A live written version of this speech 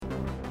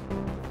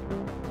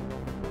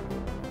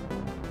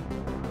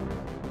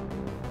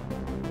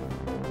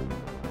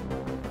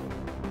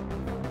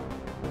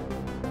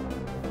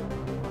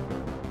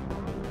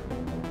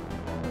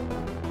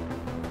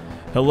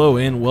Hello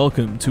and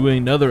welcome to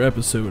another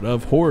episode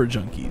of Horror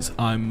Junkies.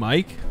 I'm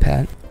Mike.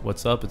 Pat.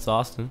 What's up? It's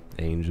Austin.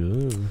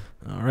 Angel.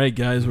 All right,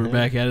 guys, we're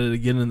back at it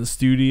again in the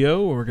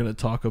studio. We're going to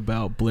talk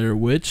about Blair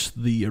Witch,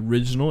 the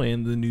original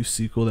and the new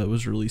sequel that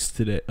was released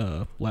today,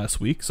 last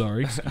week.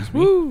 Sorry, excuse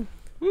me. Woo!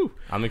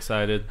 I'm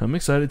excited. I'm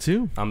excited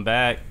too. I'm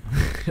back.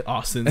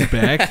 Austin's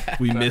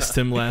back. We missed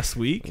him last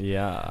week.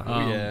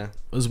 Yeah.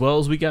 As well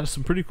as we got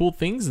some pretty cool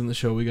things in the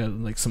show. We got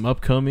like some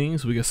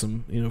upcomings. We got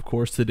some, of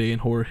course, Today in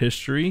Horror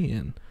History,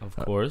 and Of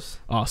course.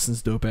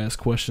 Austin's dope ass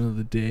question of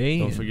the day.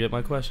 Don't forget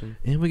my question.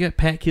 And we got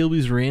Pat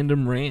Kilby's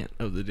random rant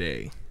of the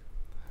day.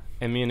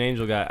 And me and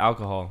Angel got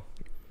alcohol.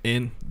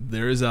 And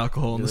there is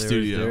alcohol in the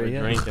studio.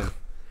 We're drinking.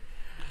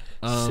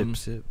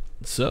 Sip.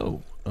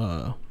 So,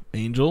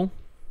 Angel,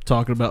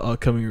 talking about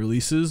upcoming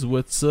releases.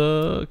 What's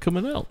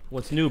coming out?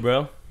 What's new,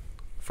 bro?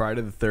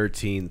 Friday the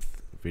 13th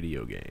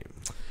video game.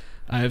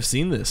 I have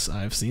seen this.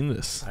 I've seen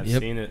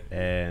it.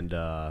 And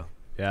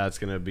it's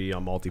going to be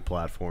on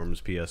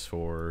multi-platforms,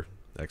 PS4,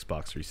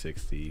 Xbox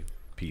 360,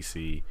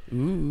 PC.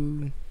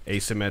 Ooh.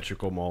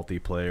 Asymmetrical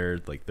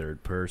multiplayer, like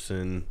third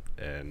person.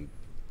 And,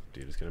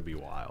 dude, it's going to be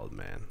wild,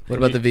 man. What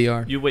about the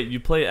VR? You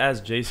play as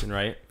Jason,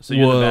 right? So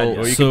you're the bad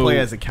guy. Or you can play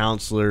as the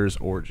counselors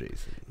or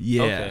Jason.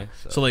 Yeah. Okay.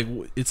 So like,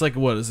 it's like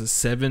what is a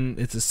 7?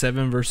 It's a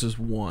 7 versus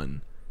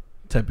 1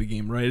 type of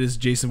game, right? Is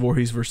Jason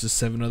Voorhees versus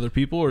 7 other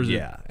people, or is it?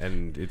 Yeah,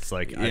 and it's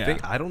like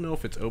I don't know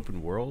if it's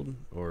open world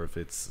or if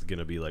it's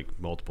gonna be like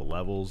multiple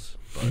levels.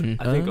 But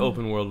I think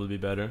open world would be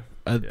better.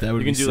 That would You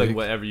be can do sick. like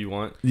whatever you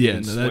want. Yeah, You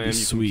can no, that'd be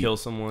swim, sweet. You can kill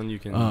someone. You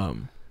can.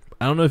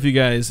 I don't know if you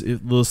guys,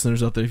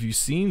 listeners out there, if you've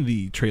seen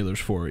the trailers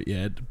for it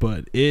yet,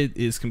 but it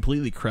is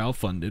completely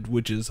crowdfunded,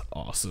 which is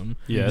awesome.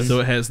 Yes. So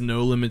it has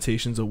no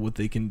limitations of what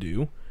they can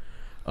do,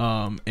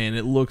 and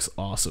it looks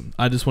awesome.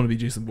 I just want to be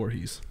Jason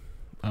Voorhees.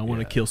 I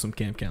want to kill some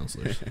camp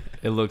counselors.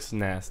 It looks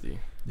nasty.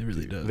 It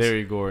really does.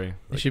 Very gory.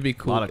 It should be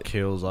cool. a lot of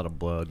kills, a lot of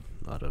blood,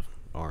 a lot of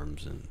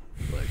arms and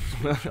legs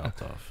being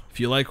chopped off. If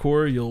you like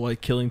horror, you'll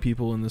like killing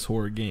people in this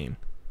horror game.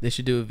 They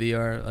should do a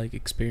VR like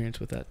experience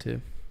with that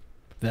too.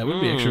 That would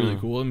be actually really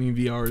cool. I mean,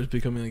 VR is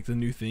becoming like the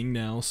new thing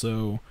now,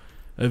 so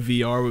a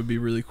VR would be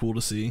really cool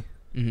to see.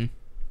 Mm-hmm.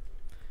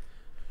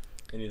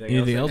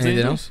 Anything else?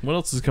 Anything else? What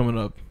else is coming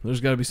up? There's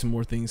got to be some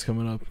more things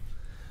coming up.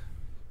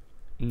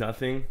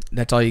 Nothing.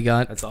 That's all you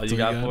got? That's all you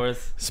got for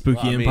us?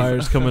 Spooky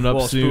Empire's coming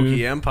up soon.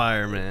 Spooky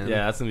Empire, man.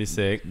 Yeah, that's going to be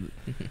sick.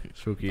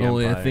 Spooky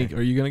Only Empire. I think,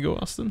 are you going to go,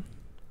 Austin?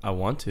 I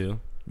want to.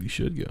 You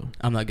should go.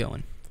 I'm not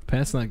going.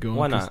 Pat's not going.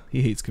 Why 'cause not?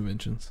 He hates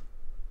conventions.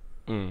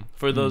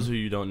 For those who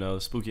you don't know,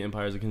 Spooky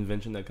Empire is a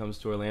convention that comes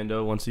to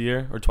Orlando once a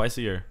year or twice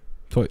a year.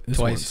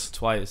 Twice.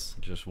 Twice.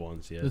 Just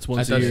once, yeah. It's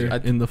once a year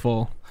in the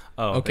fall.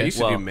 Oh, okay. It used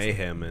to be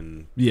Mayhem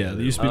and yeah,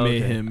 there used to be okay.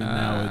 Mayhem, and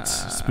now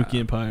it's Spooky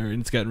Empire,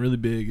 and it's gotten really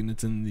big, and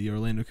it's in the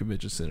Orlando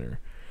Convention Center.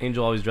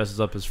 Angel always dresses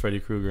up as Freddy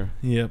Krueger.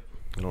 Yep.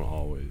 I don't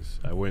always.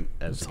 I went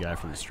as the guy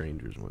from The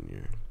Strangers one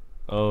year.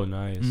 Oh,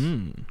 nice.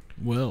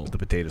 Well, The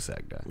potato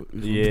sack guy.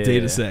 Yeah. the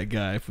data sack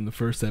guy from the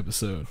first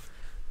episode.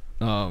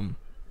 All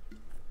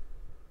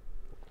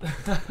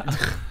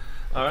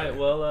right,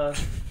 well,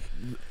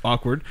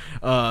 Awkward.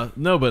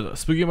 No, but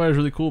Spooky Empire is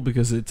really cool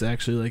because it's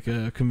actually like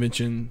a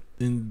convention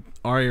in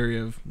our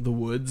area of the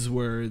woods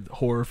where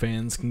horror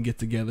fans can get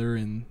together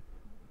and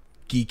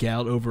geek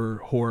out over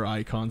horror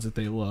icons that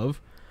they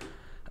love.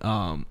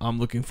 I'm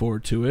looking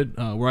forward to it.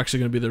 We're actually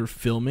going to be there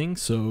filming,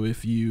 so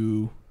if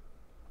you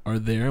are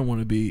there and want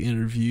to be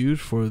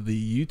interviewed for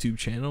the YouTube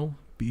channel,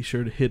 be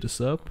sure to hit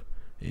us up,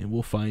 and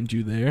we'll find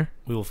you there.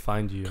 we will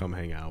find you. Come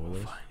hang out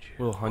with us.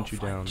 We'll hunt you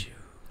down.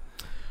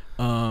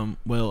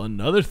 Well,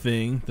 another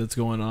thing that's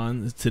going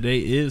on is today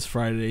is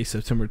Friday,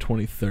 September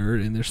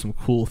 23rd, and there's some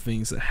cool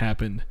things that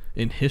happened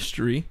in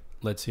history.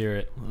 Let's hear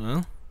it.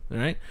 Well, all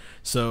right.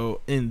 So,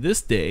 in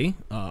this day,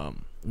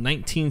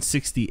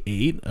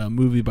 1968, a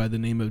movie by the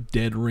name of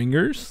Dead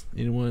Ringers.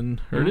 Anyone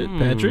heard it,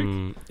 Patrick?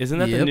 Isn't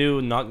that the Yep.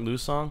 new Knock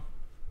Loose song?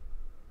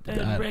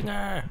 Dead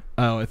Ringer.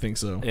 Oh, I think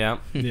so. Yeah.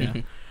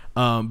 Yeah.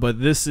 But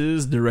this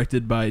is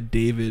directed by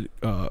David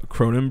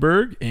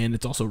Cronenberg, and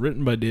it's also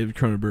written by David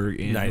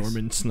Cronenberg and Nice.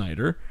 Norman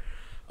Snyder.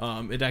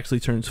 It actually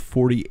turns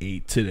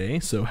 48 today,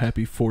 so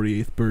happy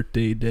 48th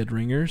birthday, Dead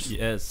Ringers.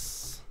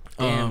 Yes.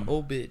 Damn,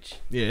 old bitch.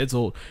 Yeah, it's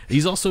old.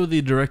 He's also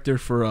the director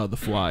for The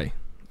Fly.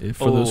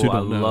 For those who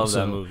don't know, I love so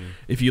that movie.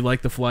 if you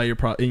like The Fly,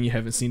 and you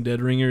haven't seen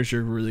Dead Ringers,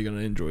 you're really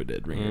gonna enjoy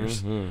Dead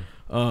Ringers.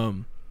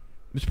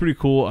 It's pretty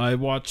cool. I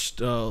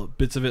watched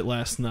bits of it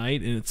last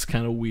night, and it's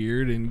kind of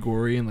weird and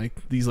gory, and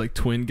like these like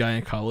twin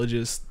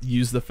gynecologists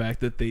use the fact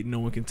that no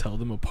one can tell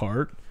them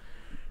apart.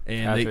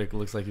 And Patrick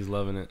looks like he's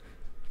loving it.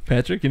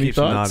 Patrick, any Keeps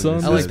thoughts nodding on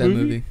his this I like that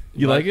movie? movie.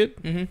 You like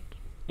it?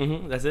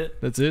 Mm-hmm. That's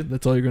it? That's it?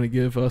 That's all you're gonna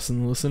give us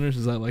and the listeners?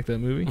 Is I like that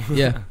movie?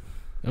 Yeah.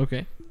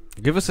 Okay.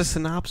 Give us a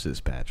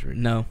synopsis, Patrick.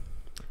 No.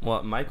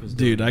 Well, Mike was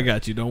doing Dude, I that.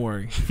 got you. Don't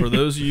worry. For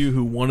those of you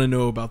who want to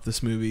know about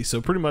this movie, so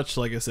pretty much,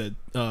 like I said,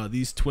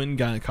 these twin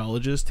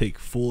gynecologists take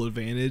full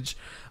advantage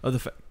of the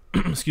fact,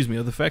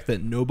 of the fact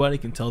that nobody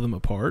can tell them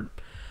apart.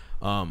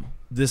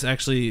 this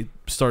actually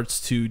starts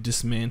to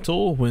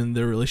dismantle when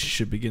their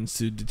relationship begins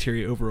to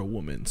deteriorate over a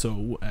woman.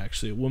 So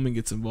actually, a woman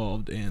gets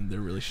involved and their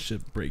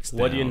relationship breaks down.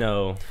 What do you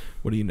know?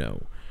 What do you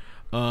know?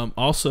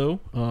 Also,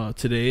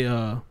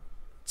 today,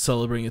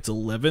 celebrating its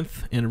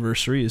 11th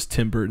anniversary is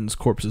Tim Burton's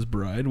Corpse's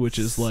Bride, which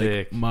is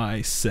Sick. like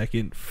my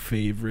second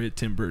favorite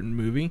Tim Burton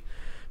movie.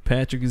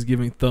 Patrick is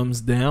giving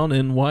thumbs down,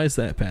 and why is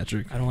that,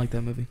 Patrick? I don't like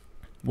that movie.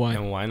 Why?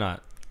 And why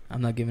not?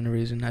 I'm not giving a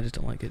reason. I just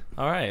don't like it.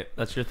 All right,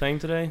 that's your thing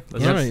today. All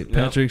right,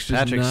 Patrick's just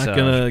Patrick's, not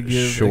gonna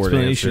give short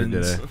answer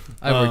explanations. today.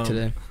 I worked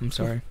today. I'm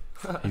sorry.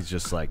 He's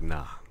just like,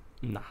 nah.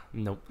 Nah,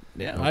 nope.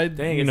 Yeah,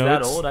 Dang, you it's know,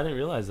 that old? I didn't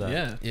realize that.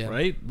 Yeah, Yeah.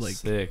 right. Like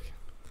Sick.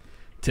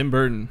 Tim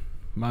Burton,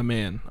 my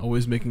man,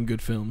 always making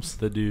good films.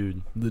 The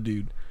dude. The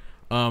dude.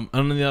 On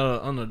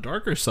the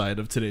darker side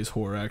of today's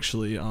horror,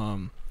 actually,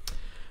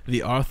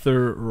 the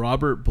author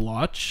Robert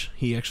Bloch,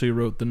 he actually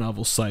wrote the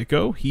novel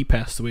Psycho. He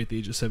passed away at the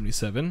age of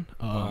 77.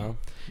 Wow.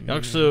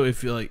 Also,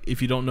 if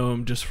you don't know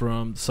him just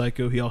from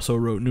Psycho, he also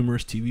wrote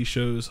numerous TV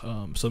shows.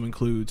 Some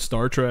include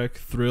Star Trek,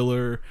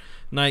 Thriller,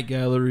 Night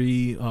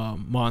Gallery,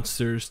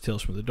 Monsters,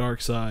 Tales from the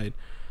Dark Side.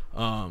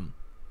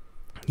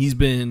 He's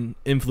been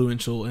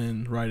influential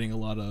in writing a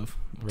lot of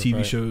TV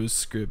Right. shows,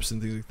 scripts,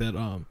 and things like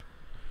that.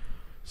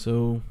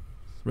 So,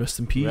 rest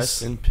in peace.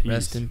 Rest in peace.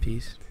 Rest in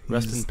peace.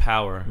 Rest in He's-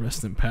 power.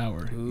 Rest in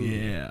power. Ooh.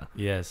 Yeah.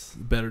 Yes.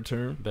 Better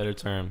term. Better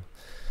term.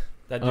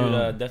 That dude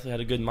definitely had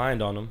a good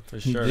mind on him, for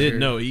He sure. did.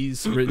 No,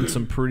 he's written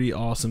some pretty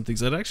awesome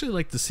things. I'd actually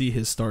like to see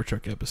his Star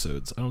Trek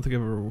episodes. I don't think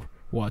I've ever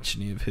watched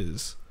any of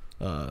his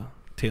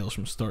tales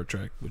from Star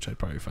Trek, which I'd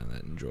probably find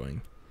that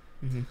enjoying.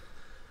 Mm-hmm.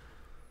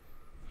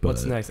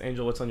 What's But next?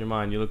 Angel, what's on your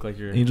mind? You look like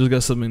you're Angel's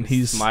got something.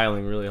 He's.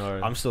 smiling really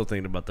hard. I'm still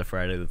thinking about the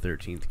Friday the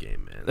 13th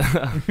game,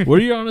 man. What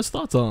are your honest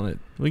thoughts on it?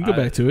 We can go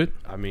back to it.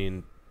 I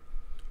mean,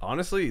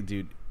 honestly,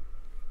 dude,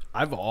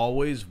 I've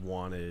always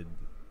wanted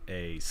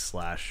a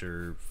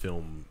slasher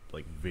film,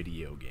 like,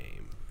 video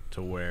game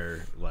to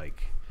where,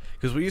 like,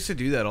 because we used to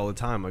do that all the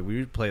time. Like, we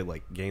would play,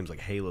 like, games like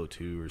Halo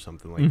 2 or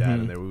something like that,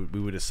 and then we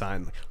would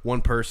assign, like,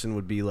 one person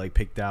would be, like,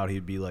 picked out.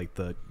 He'd be, like,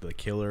 the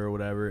killer or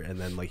whatever, and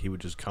then, like, he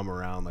would just come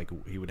around. Like,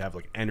 he would have,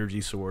 like,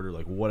 energy sword or,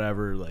 like,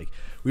 whatever. Like,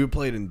 we would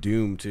play it in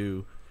Doom,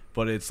 too.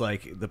 But it's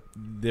like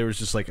there was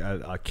just like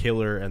a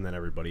killer, and then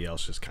everybody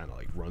else just kind of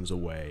like runs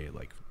away,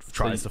 like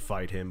tries to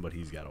fight him, but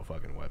he's got a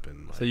fucking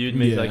weapon. Like, so you'd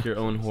make Yeah. like your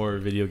own horror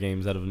video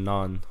games out of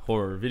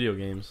non-horror video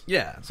games.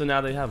 yeah, So now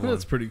they have one.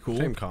 That's pretty cool.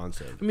 same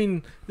concept. I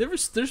mean,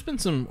 there's been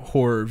some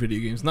horror video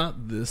games,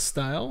 not this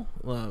style.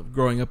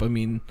 Growing up, I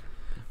mean,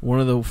 one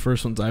of the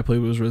first ones I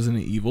played was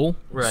Resident Evil.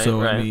 Right,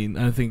 So right. I mean,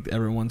 I think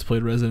everyone's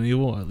played Resident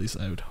Evil. At least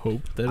I would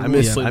hope that I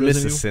everyone's miss played the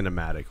Resident Evil.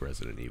 cinematic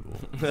Resident Evil.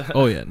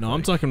 Oh yeah, no, I'm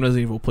Like- talking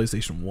Resident Evil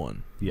PlayStation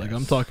 1. Like Yes.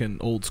 I'm talking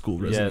old school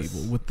Resident Yes.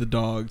 Evil with the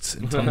dogs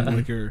and Tom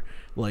Licker,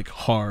 like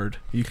hard.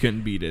 You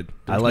couldn't beat it.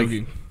 I There's like no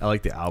game. I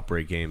like the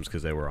Outbreak games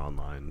because they were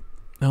online.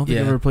 I don't think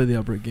Yeah. I've ever played the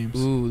Outbreak games.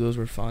 Ooh, those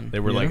were fun.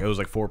 They were like Yeah. it was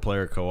like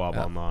 4-player co-op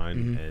Yeah.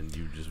 online, Mhm. and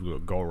you just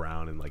would go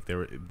around and like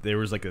there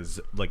was like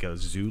a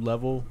zoo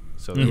level,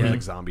 so there Mhm. were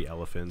like zombie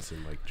elephants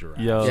and like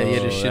giraffes. Yo. Yeah, you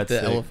had to Oh, shoot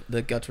that's sick.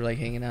 the guts were like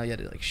hanging out. You had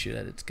to like shoot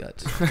at its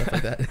guts, stuff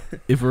like that.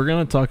 If we're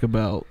gonna talk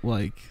about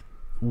like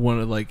one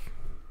of like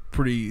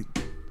pretty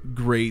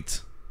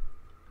great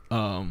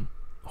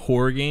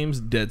horror games,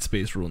 Dead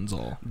Space runs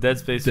all. Dead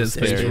Space Dead is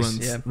Space scary.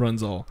 runs Yeah.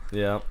 runs all.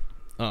 Yeah.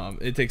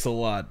 It takes a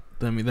lot.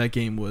 I mean, that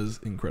game was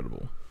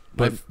incredible.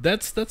 But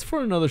that's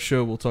for another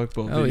show. We'll talk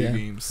about Oh, video yeah.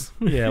 games.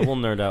 Yeah, we'll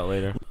nerd out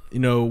later. You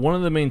know, one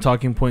of the main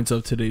talking points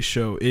of today's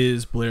show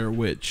is Blair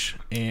Witch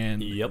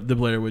and Yep. the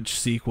Blair Witch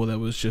sequel that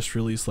was just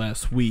released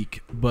last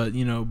week. But,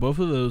 you know, both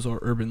of those are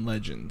urban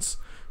legends.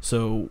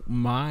 So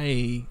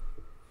my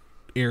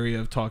area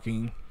of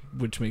talking,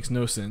 which makes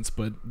no sense,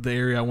 but the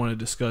area I want to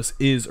discuss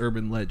is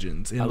urban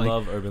legends. And I like,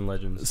 love urban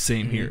legends.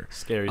 same here.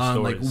 Scary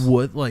Like stories.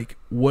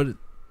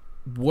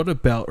 what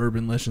about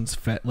urban legends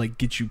like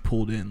get you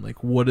pulled in?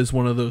 Like what is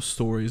one of those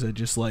stories that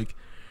just like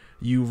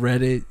you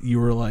read it, you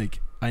were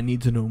like, I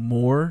need to know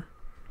more.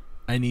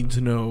 I need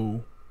to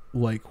know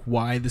like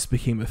why this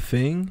became a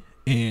thing,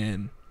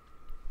 and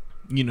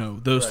you know,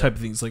 those Right. type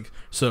of things. Like,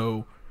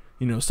 so,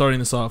 you know, starting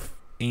this off,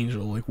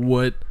 Angel, like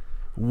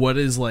what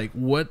is like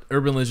what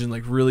urban legend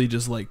like really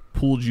just like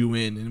pulled you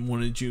in and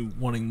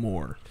wanting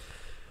more?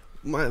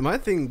 My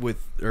thing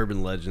with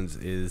urban legends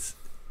is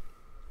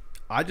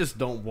I just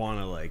don't want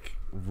to like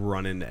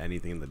run into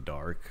anything in the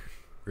dark.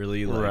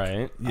 Really, like,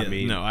 Right. Yeah, I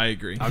mean, no, I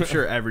agree. I'm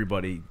sure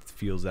everybody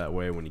feels that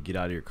way when you get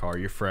out of your car.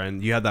 Your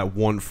friend, you have that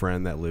one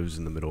friend that lives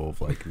in the middle of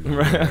like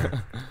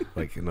nowhere,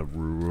 like in a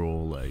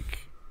rural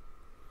like.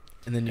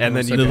 And then And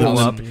then you pull pull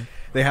up.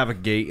 They have a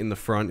gate in the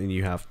front, and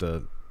you have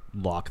to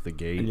lock the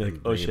gate. And you're like,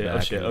 and oh bring it shit, oh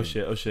back shit, and oh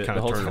shit, oh shit. Kind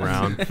the of whole turn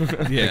time.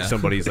 around. Yeah. Like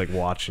somebody's like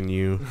watching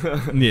you.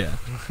 Yeah.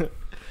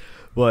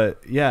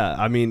 But yeah,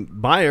 I mean,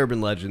 my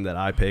urban legend that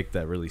I picked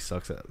that really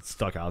stuck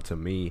out to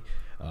me,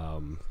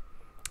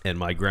 and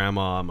my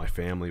grandma, my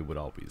family would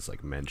always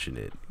like mention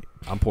it.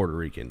 I'm Puerto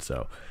Rican,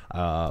 so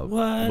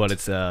What? But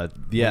it's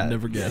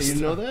Never guessed.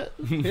 You know that?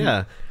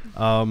 Yeah.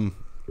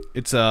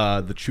 It's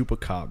the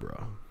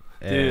chupacabra.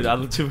 Dude, I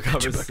love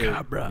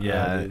Chupacabra. Chupacabra.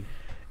 Yeah, dude.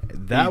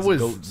 that Eats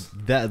was goats.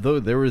 that though.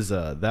 There was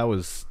that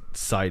was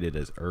cited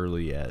as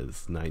early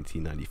as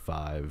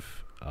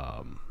 1995.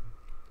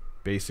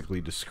 Basically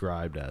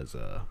described as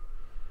a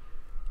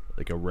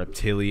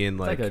reptilian, It's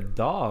like a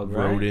dog,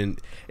 right? rodent.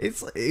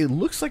 It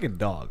looks like a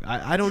dog.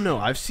 I don't know.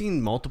 I've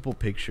seen multiple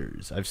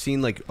pictures. I've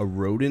seen like a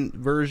rodent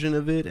version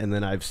of it, and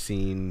then I've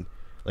seen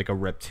like a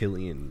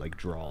reptilian like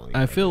drawing.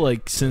 I of feel it.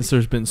 like since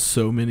there's been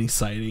so many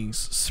sightings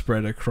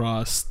spread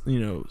across,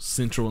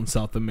 Central and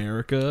South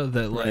America,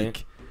 that like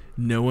Right.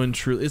 no one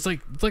truly. It's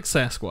like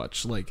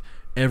Sasquatch. Like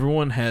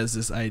everyone has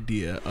this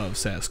idea of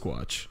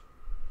Sasquatch,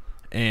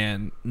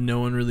 and no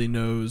one really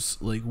knows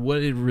like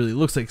what it really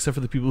looks like, except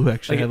for the people who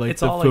actually have like it's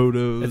the all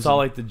photos. It's all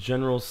like the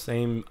general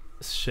same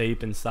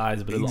shape and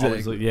size, but it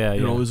always look,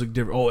 It always looked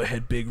different. Oh, it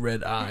had big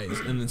red eyes,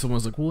 and then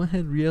someone's like, "Well, it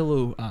had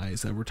yellow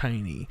eyes that were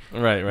tiny."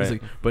 right. It's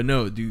like, but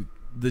no, dude.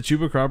 The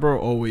Chupacabra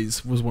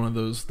always was one of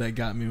those that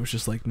got me. It was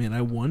just like, man,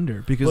 I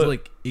wonder, because But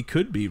like it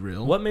could be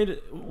real.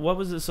 What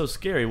was it so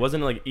scary?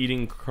 Wasn't it like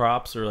eating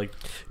crops or like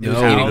It was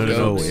eating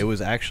goats. It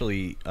was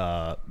actually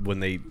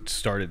when they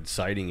started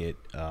citing it,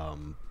 a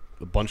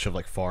bunch of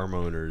like farm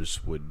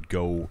owners would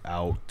go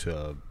out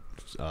to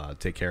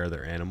take care of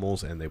their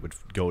animals, and they would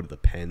go to the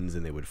pens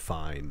and they would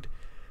find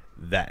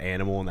that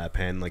animal in that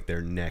pen, like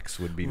their necks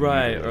would be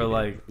right mutilated. or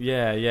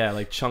like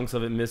like chunks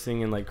of it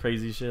missing and like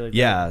crazy shit like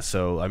yeah.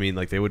 So I mean,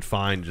 like they would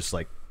find just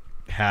like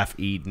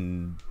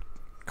half-eaten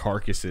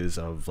carcasses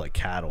of like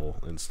cattle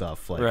and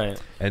stuff, like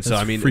Right. And so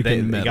That's I mean,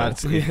 freaking it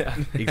got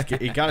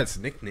metal. it got its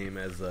nickname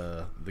as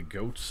the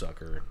goat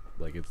sucker.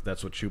 Like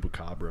that's what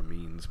Chupacabra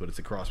means, but it's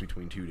a cross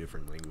between two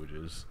different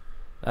languages,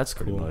 That's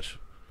pretty cool. much.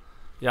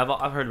 Yeah,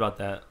 I've heard about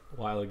that a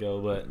while ago,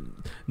 but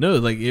No,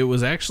 like it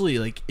was actually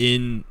like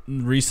in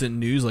recent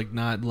news, like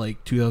not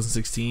like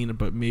 2016,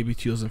 but maybe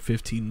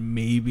 2015.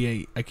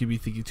 Maybe I could be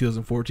thinking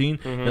 2014.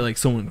 Mhm. And like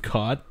someone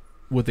caught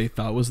what they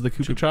thought was the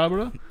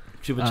Chupacabra.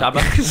 Chupacabra.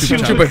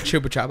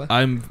 Chupacabra.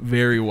 I'm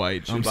very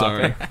white. I'm Chewbacca.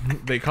 sorry.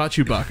 They caught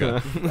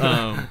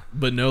Chewbacca.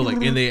 But no,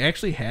 like, and they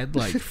actually had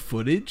like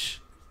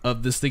footage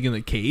of this thing in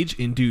the cage.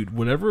 And dude,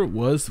 whatever it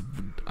was,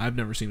 I've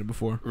never seen it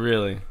before.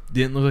 Really?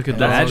 Didn't look like a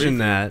dog. Imagine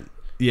that.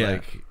 Yeah.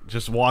 Like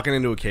just walking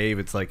into a cave,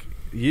 it's like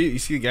you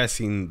see the guy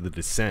seen The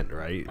Descent,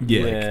 right?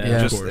 Yeah. Like, Yeah. Yeah.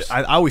 just, Of course.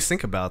 I always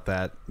think about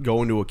that.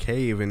 Go into a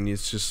cave and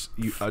it's just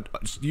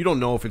you don't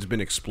know if it's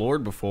been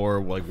explored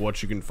before, like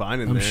what you can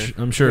find in there.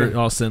 I'm sure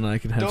Austin and I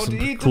can have Don't some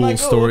eat cool my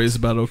goats. stories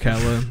about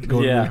Ocala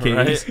going Yeah, to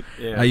caves. right?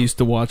 Yeah. I used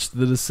to watch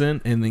The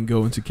Descent and then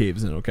go into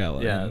caves in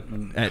Ocala. Yeah.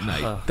 At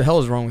night. Uh, The hell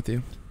is wrong with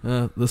you?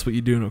 That's what you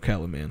do in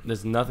Ocala, man.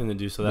 There's nothing to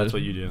do, so that's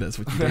what you do. That's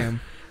what you do.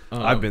 Damn.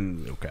 I've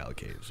been in Ocala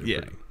caves. They're yeah.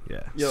 pretty-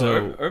 yeah. Yo,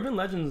 So- urban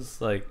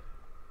legends, like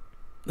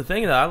the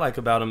thing that I like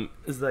about them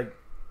is like,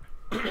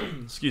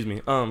 excuse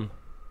me,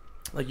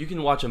 like you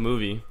can watch a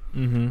movie,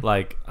 Mm-hmm.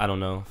 like I don't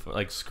know,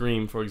 like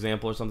Scream, for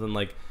example, or something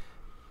like.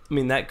 I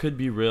mean, that could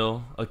be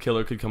real. A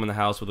killer could come in the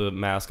house with a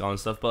mask on and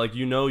stuff, but like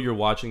you're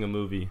watching a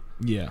movie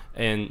Yeah.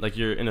 and like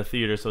you're in a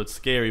theater, so it's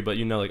scary, but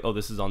like, oh,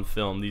 this is on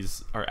film.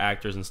 These are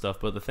actors and stuff.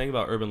 But the thing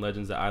about urban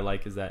legends that I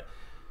like is that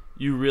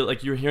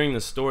you're hearing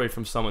the story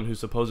from someone who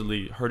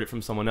supposedly heard it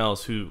from someone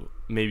else who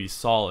maybe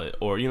saw it,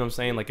 or you know what I'm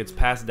saying, like it's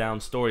passed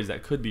down stories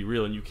that could be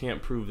real and you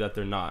can't prove that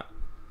they're not.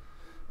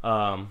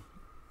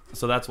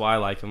 So that's why I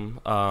like them.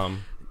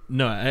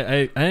 No,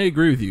 I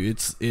agree with you.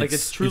 It's Like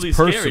it's truly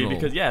personal. scary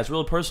because it's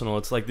real personal.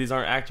 It's like these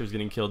aren't actors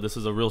getting killed. This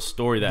is a real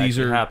story that these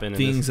actually are happened.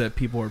 things that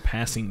people are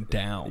passing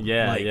down.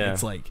 Yeah, like, yeah.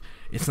 It's like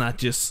it's not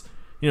just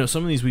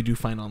some of these we do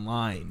find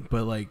online,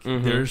 but like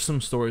Mhm. there's some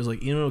stories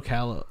like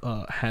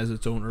Ocala has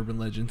its own urban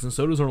legends, and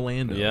so does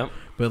Orlando. Yep.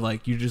 But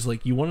like you just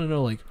like you want to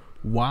know like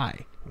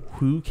why,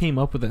 who came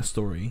up with that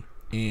story,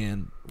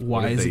 and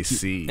why What did is they it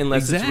see?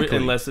 Exactly.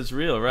 unless it's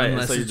real, right?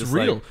 unless So you're it's just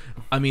real. like-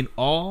 I mean,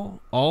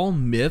 all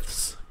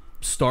myths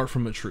start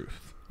from a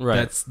truth.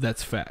 Right.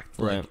 That's fact.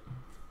 Right. Like,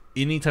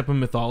 any type of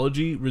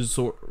mythology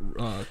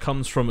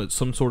comes from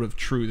some sort of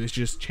truth. It's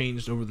just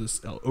changed over the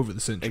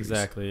centuries.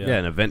 Exactly. Yeah,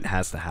 an event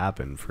has to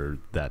happen for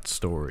that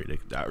story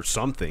to, or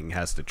something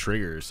has to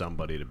trigger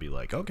somebody to be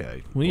like,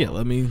 okay, Well, yeah.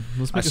 Let's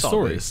I make a saw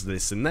story.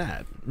 this, and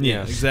that. Yeah,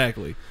 Yeah.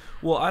 exactly.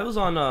 Well, I was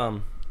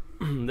on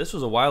this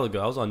was a while ago.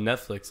 I was on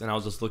Netflix and I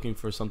was just looking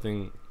for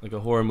something like a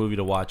horror movie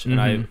to watch, and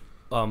I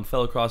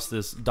fell across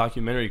this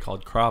documentary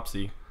called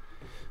Cropsy.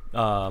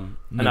 And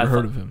Never I heard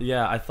thought- of him.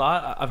 Yeah,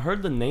 I've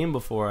heard the name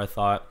before. I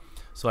thought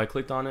so. I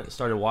clicked on it,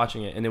 started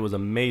watching it, and it was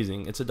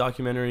amazing. It's a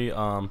documentary.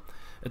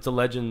 It's a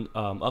legend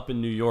up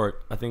in New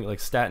York. I think like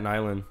Staten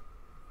Island.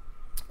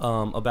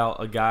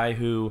 About a guy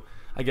who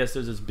I guess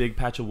there's this big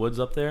patch of woods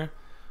up there,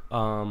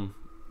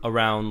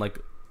 around like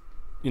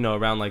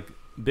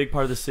big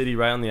part of the city,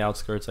 right on the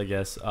outskirts, I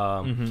guess.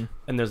 And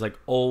there's like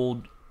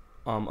old,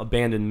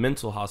 abandoned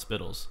mental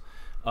hospitals.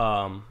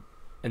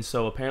 And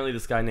so apparently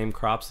this guy named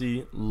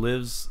Cropsy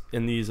lives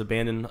in these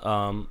abandoned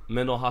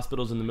mental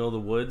hospitals in the middle of the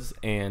woods.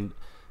 And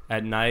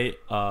at night,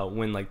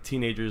 when like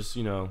teenagers,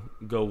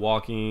 go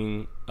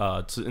walking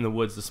in the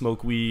woods to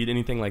smoke weed,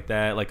 anything like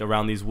that, like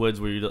around these woods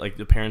where like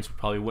the parents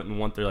probably wouldn't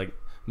want their like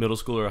middle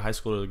schooler or high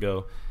schooler to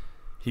go.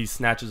 He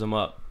snatches him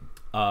up.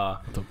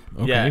 Okay,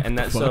 Yeah, and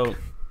what that the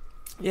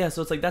fuck?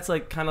 so it's like that's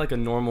like kind of like a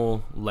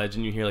normal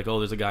legend you hear, like, oh,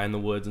 there's a guy in the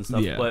woods and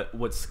stuff. Yeah. But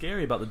what's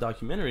scary about the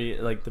documentary,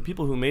 like the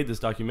people who made this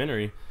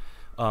documentary,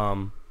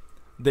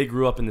 they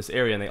grew up in this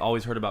area and they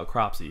always heard about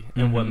Cropsey.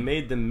 And what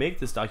made them make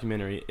this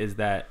documentary is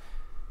that,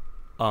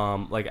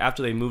 like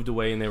after they moved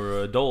away and they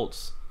were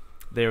adults,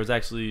 there was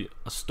actually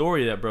a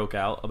story that broke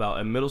out about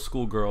a middle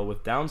school girl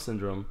with Down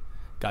syndrome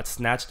got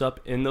snatched up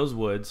in those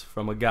woods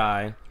from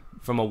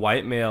a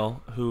white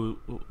male who,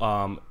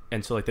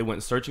 and so like they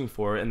went searching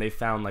for it and they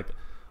found like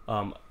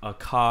a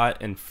cot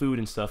and food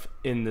and stuff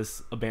in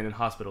this abandoned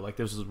hospital. Like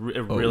this was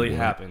it really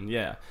happened.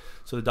 Yeah.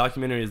 So the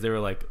documentary is, they were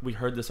like, we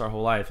heard this our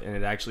whole life and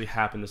it actually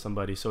happened to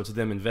somebody. So it's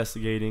them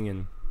investigating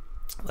and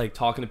like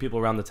talking to people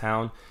around the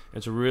town.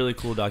 It's a really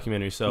cool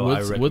documentary. So I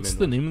recommend what's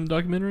the name of the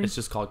documentary? It's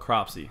just called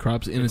Cropsey.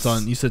 Cropsey, and it's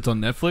on. You said it's on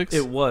Netflix.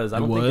 It was. I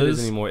don't think it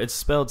is anymore. It's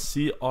spelled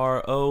Cropsey.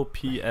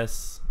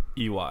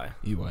 EY.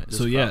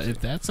 So yeah, Cropsey. if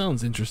that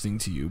sounds interesting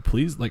to you,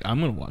 please, like, I'm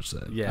gonna watch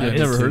that. Yeah, I've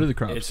never heard of the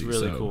Cropsey. It's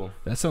really so cool.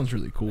 That sounds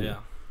really cool. Yeah.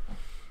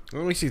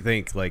 What makes you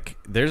think, like,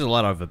 there's a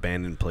lot of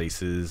abandoned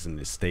places and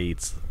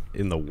estates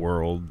in the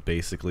world,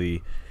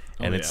 basically,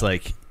 and it's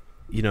like,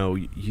 you know,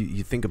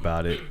 you think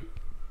about it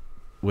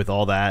with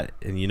all that,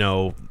 and you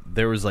know,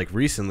 there was like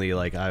recently,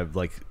 like I've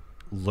like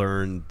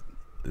learned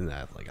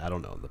that, like, I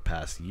don't know, in the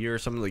past year or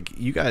something, like,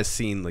 you guys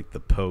seen like the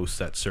posts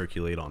that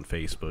circulate on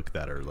Facebook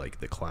that are like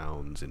the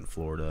clowns in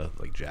Florida,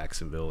 like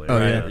Jacksonville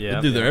area. Oh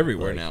yeah. Dude, they're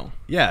everywhere Like, now.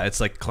 Yeah, it's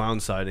like clown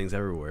sightings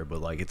everywhere,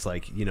 but like it's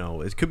like, you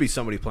know, it could be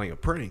somebody playing a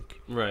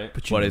prank, Right.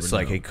 But but it's never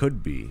like know. it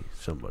could be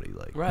somebody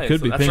like Right. Could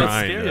so be that's what's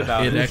Pennywise. scary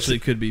about It it. actually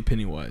could be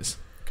Pennywise.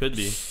 Could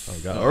be. Oh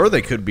god, or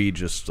they could be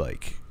just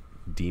like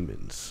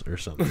demons or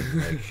something.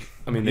 Like,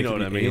 I mean, you they know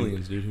could what be I mean?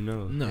 aliens, dude. Who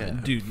knows? No, Yeah.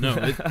 dude, no.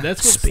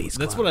 Space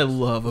That's what I clowns.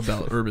 love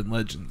about urban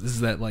legends,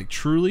 is that, like,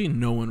 truly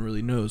no one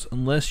really knows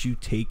unless you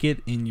take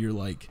it and you're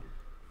like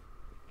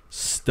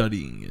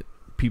studying it.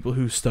 People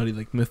who study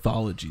like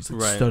mythologies, that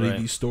Right, study right.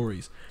 these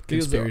stories,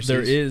 because there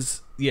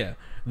Conspiracies.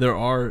 there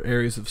are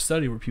areas of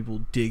study where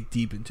people dig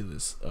deep into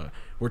this.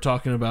 We're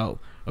talking about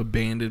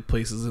abandoned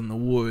places in the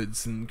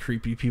woods and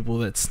creepy people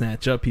that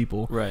snatch up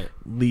people. Right.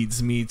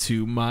 Leads me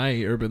to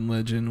my urban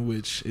legend,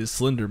 which is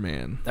Slender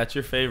Man. That's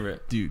your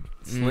favorite. Dude,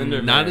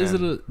 Slender not Man. is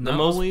it a, The not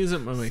most- only is it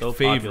my so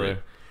favorite,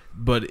 popular.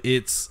 but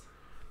it's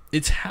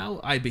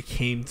how I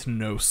became to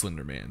know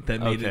Slender Man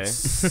that made Okay. it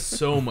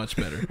so much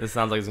better. This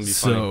sounds like it's gonna be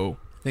funny. So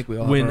I think we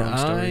all when have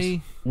our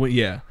own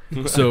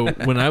stories. so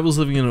when I was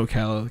living in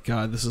Ocala,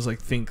 God, this is like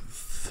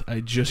I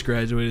just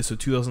graduated, so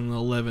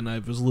 2011. I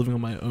was living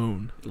on my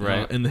own,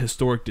 Right. in the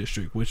historic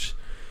district, which,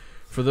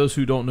 for those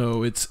who don't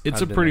know, it's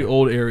I've a been pretty there.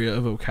 old area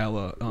of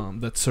Ocala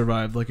that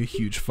survived like a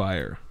huge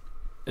fire.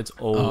 It's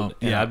old.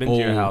 I've been to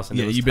your old. house. And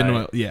Yeah, it was you've been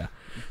to tight. my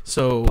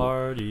So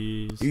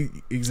Parties.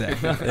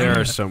 exactly. there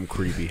are some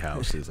creepy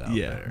houses out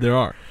there. There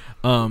are.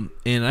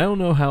 And I don't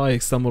know how I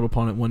stumbled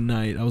upon it one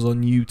night. I was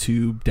on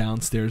YouTube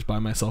downstairs by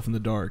myself in the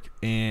dark,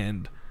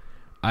 and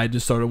I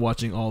just started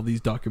watching all these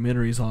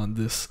documentaries on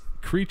this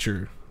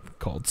creature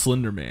called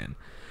Slender Man.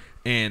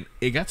 And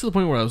it got to the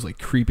point where I was like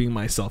creeping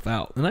myself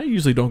out. And I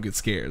usually don't get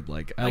scared.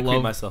 Like I love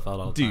creep myself out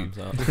all the dude.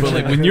 time. So. But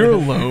like when you're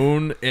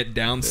alone at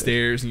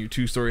downstairs in your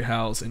 2-story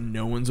house and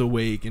no one's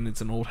awake and it's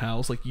an old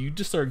house, like you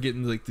just start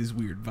getting like these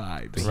weird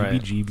vibes. Right.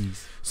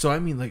 Heebie-jeebies. So I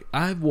mean, like,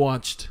 I've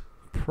watched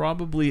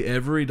probably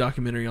every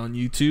documentary on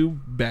YouTube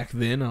back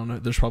then. I don't know.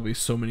 There's probably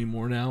so many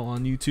more now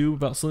on YouTube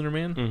about Slender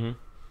Man. Mm-hmm.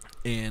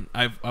 And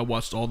I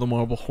watched all the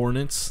Marble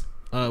Hornets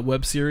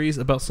web series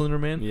about Slender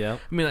Man. Yeah.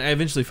 I mean, I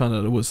eventually found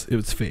out it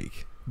was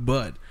fake.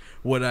 But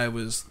what I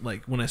was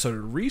like when I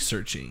started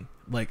researching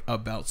like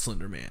about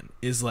Slender Man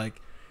is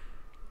like,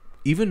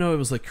 even though it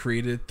was like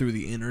created through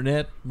the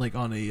internet, like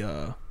on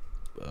a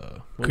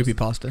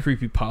Creepypasta.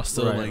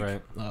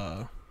 creepypasta,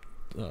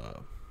 Right.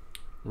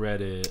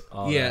 Reddit.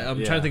 All yeah, that.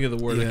 I'm trying to think of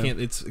the word. Yeah. I can't.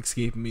 It's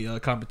escaping me.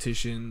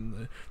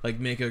 Competition, like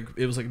make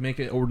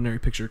an ordinary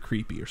picture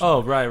creepy or Oh,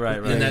 something. right.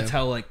 And that's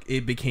how like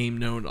it became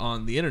known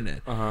on the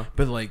internet. Uh-huh.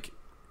 But like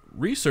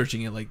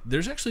researching it, like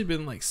there's actually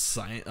been like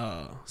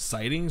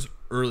sightings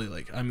early,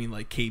 like I mean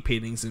like cave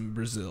paintings in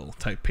Brazil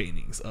type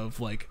paintings of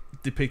like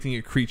depicting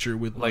a creature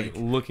with Like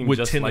looking with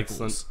just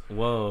tentacles. like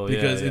whoa.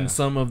 Because yeah. in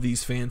some of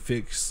these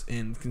fanfics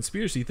and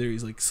conspiracy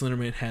theories, like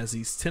Slenderman has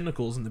these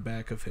tentacles in the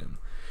back of him.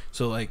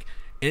 So like,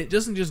 and it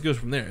doesn't just go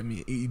from there. I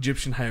mean,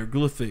 Egyptian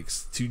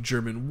hieroglyphics to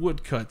German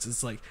woodcuts.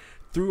 It's like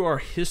through our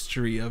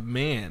history of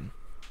mankind,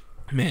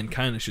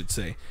 I should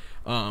say.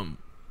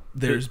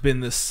 There's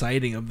been this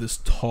sighting of this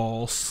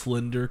tall,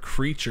 slender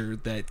creature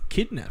that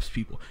kidnaps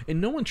people,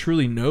 and no one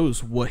truly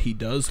knows what he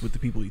does with the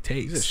people he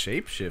takes. He's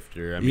a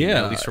shapeshifter. I mean,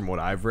 Yeah. at least from what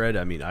I've read,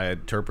 I mean, I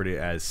interpret it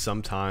as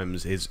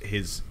sometimes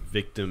his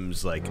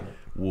victims like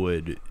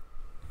would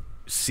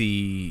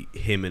see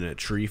him in a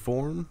tree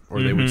form,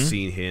 or they would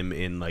see him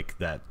in like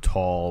that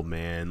tall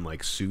man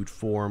like suit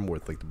form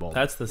with like the bald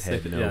That's the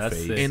head, sick- no yeah, that's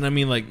face. sick. And I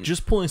mean, like,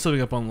 just pulling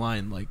something up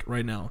online, like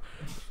right now,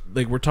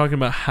 like we're talking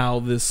about how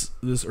this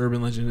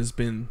urban legend has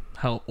been,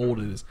 how old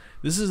it is.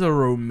 This is a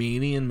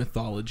Romanian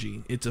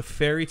mythology. It's a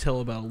fairy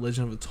tale about a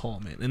legend of a tall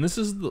man, and this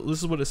is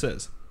what it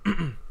says.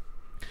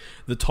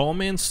 The tall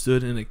man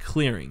stood in a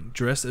clearing,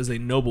 dressed as a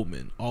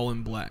nobleman, all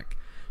in black.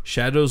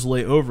 Shadows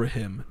lay over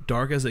him,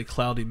 dark as a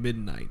cloudy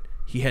midnight.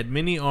 He had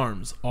many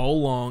arms, all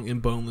long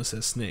and boneless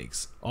as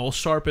snakes, all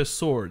sharp as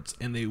swords,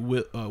 and they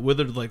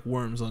withered like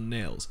worms on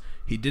nails.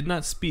 He did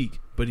not speak,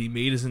 but he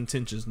made his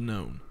intentions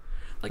known.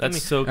 Like,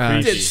 That's so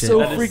creepy. It's so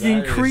That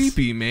freaking is-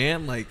 creepy,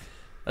 man. Like,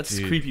 That's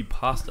Dude. creepy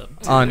pasta.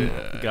 Got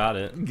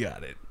it.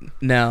 got it.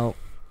 Now,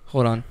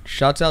 hold on.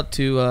 Shouts out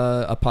to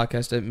a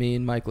podcast that me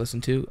and Mike listen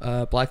to,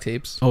 Black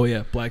Tapes. Oh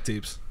yeah, black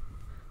tapes,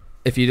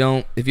 If you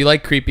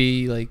like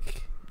creepy,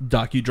 like,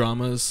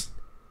 docudramas.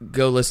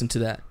 go listen to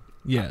that.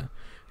 Yeah,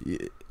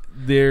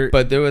 there.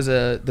 But there was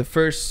the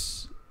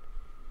first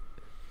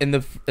in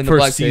the First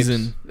Black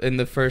season. Tapes, in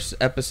the first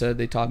episode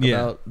they talk Yeah.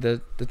 about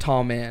the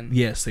tall man,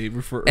 Yes, they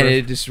refer. and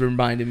it just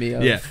reminded me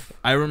of Yeah,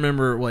 I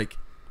remember like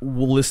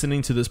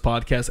listening to this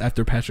podcast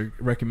after Patrick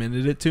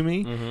recommended it to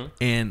me, Mm-hmm.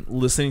 and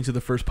listening to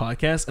the first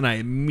podcast, and I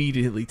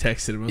immediately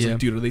texted him. I was Yeah. like,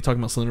 "Dude, are they talking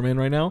about Slender Man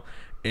right now?"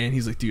 And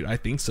he's like, "Dude, I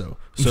think so."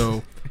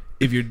 So,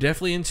 if you're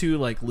definitely into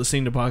like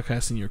listening to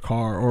podcasts in your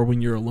car or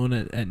when you're alone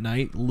at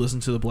night, listen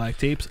to the black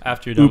tapes.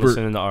 After you're done Uber-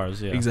 listening to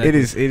ours, yeah. Exactly. It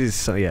is.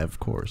 So, yeah, of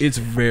course. It's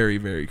very,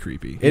 very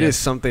creepy. It Yeah. is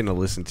something to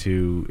listen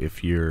to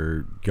if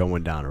you're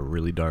going down a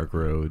really dark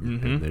road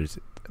Mhm. and there's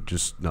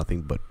just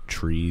nothing but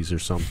trees or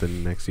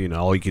something next to you, and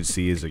all you can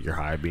see is like your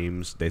high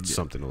beams. That's Yeah.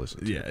 something to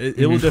listen to. Yeah,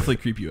 it will definitely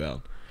creep you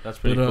out. That's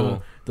pretty But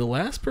cool. the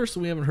last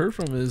person we haven't heard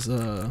from is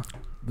the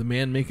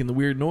man making the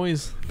weird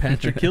noise,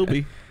 Patrick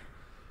Kilby.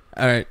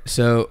 All right,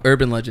 so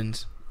urban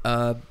legends.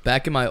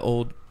 Back in my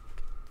old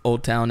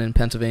town in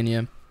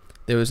Pennsylvania,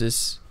 there was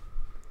this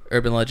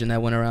urban legend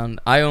that went around.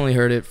 I only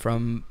heard it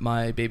from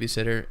my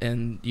babysitter,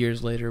 and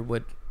years later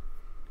would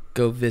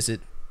go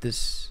visit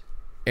this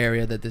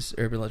area that this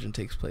urban legend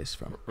takes place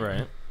from.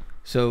 Right.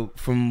 So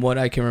from what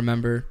I can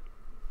remember,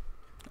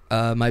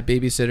 my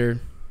babysitter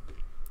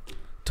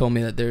told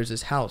me that there's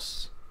this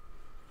house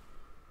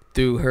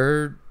through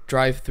her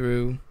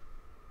drive-through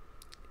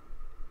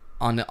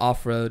on the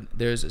off-road.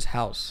 There's this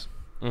house,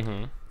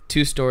 Mm-hmm.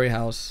 2-story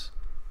house,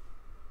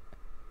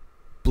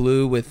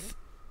 blue with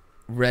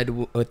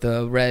with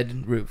a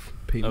red roof.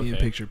 Paint me a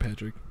Okay. picture,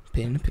 Patrick.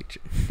 Paint a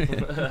picture.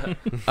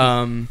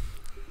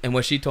 And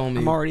what she told me,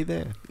 I'm already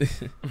there.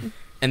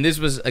 and this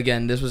was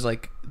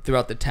like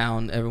throughout the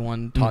town,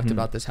 everyone talked Mhm.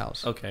 about this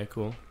house. Okay,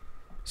 cool.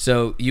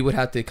 So you would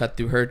have to cut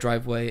through her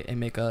driveway and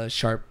make a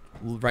sharp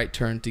right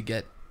turn to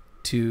get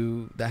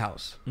to the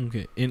house.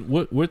 Okay, and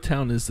what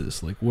town is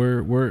this? Like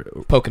where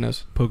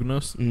Poconos.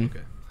 Poconos? Mhm.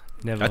 Okay,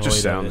 Never That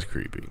just avoided sounds it.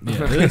 creepy. yeah,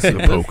 The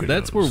Poconos.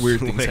 that's where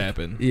weird things Like,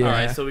 happen. Yeah. All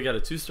right, so we got a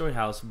 2-story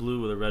house,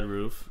 blue with a red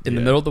roof, In the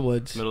Yeah. middle of the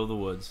woods. middle of the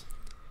woods.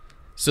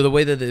 So the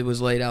way that it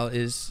was laid out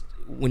is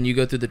when you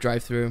go through the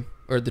drive-through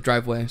or the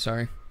driveway,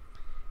 sorry,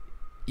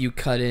 you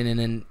cut in and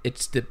then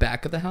it's the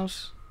back of the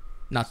house,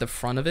 not the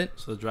front of it.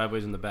 So the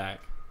driveway's in the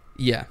back.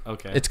 Yeah.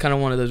 Okay. It's kind of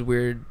one of those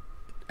weird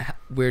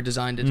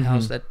designed Mhm.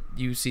 house that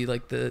you see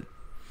like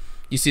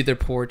you see their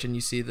porch and you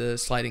see the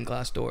sliding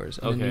glass doors,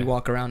 and then Okay. you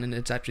walk around and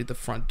it's actually the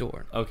front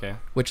door, okay.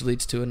 which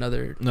leads to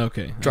another.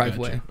 Okay,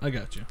 Driveway. I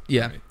got you.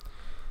 Yeah. Alright.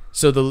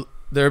 So the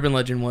urban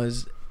legend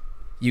was,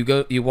 you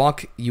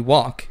walk,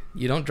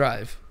 you don't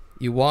drive,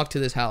 you walk to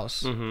this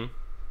house, Mm-hmm.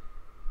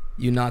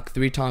 you knock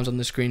 3 times on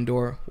the screen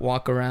door,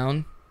 walk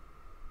around,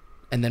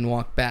 and then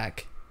walk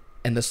back,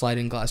 and the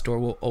sliding glass door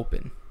will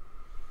open.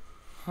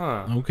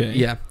 Huh. Okay.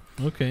 Yeah.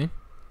 Okay.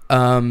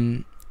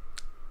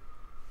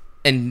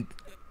 And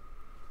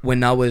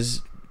when I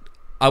was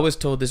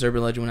told this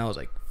urban legend when I was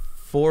like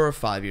 4 or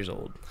 5 years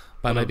old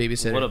by my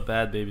babysitter. What a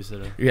bad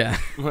babysitter. Yeah.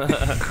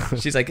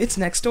 She's like, it's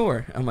next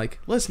door. I'm like,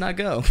 let's not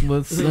go.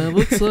 Let's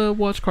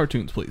watch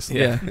cartoons, please.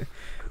 Yeah.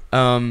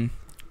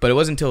 But it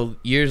wasn't until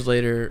years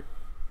later,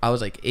 I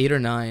was like 8 or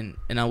 9,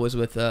 and I was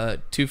with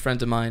 2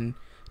 friends of mine,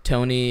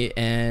 Tony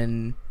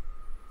and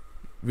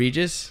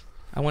Regis.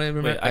 I want to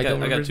remember. Wait, I don't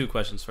got remember. 2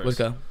 questions first. Let's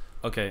go.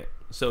 Okay,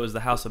 so is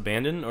the house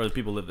abandoned or do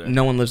people live there?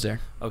 No one lives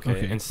there. Okay,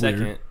 Okay, and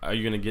second, weird. are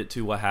you gonna get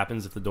to what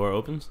happens if the door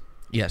opens?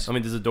 Yes. I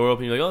mean, does the door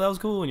open? You're like, oh, that was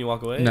cool, and you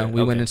walk away. No,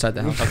 we Okay. went inside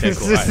the house. Okay,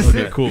 cool. All right,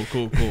 Okay.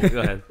 Cool. Go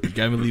ahead. You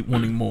got me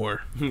wanting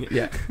more.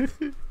 Yeah.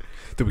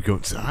 Did we go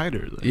inside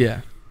or? Like?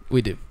 Yeah,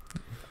 we do.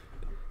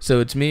 So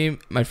it's me,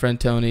 my friend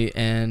Tony,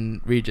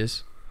 and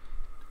Regis.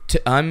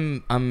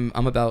 I'm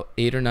about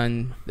 8 or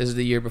 9. This is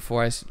the year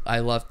before I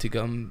left to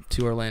go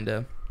to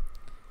Orlando.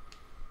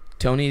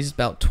 Tony's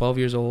about 12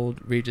 years old.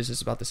 Regis is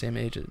about the same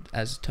age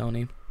as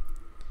Tony.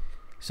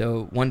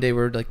 So one day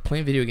we're like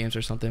playing video games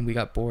or something. We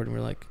got bored and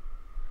we're like,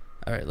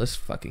 all right, let's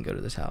fucking go to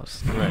this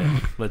house.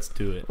 Right, let's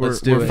do it. Let's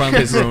do We're it.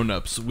 finally grown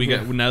ups. We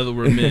got now that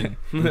we're men,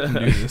 we can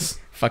do this.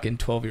 Fucking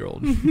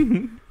 12-year-old.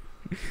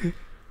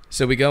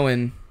 So we go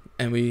in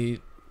and we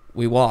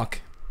walk.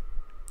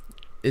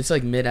 It's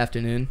like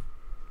mid-afternoon,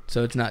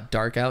 so it's not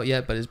dark out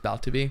yet, but it's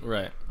about to be.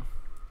 Right.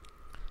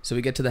 So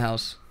we get to the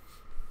house.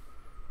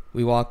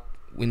 We walk.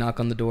 We knock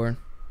on the door.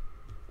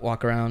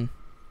 walk around,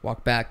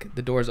 walk back.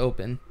 The door's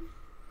open.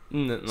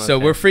 Okay. So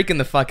we're freaking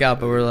the fuck out,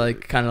 but we're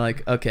like kind of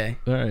like, okay,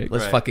 All right.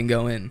 let's Right. fucking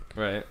go in.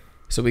 Right.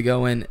 So we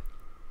go in,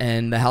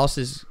 and the house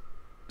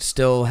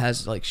still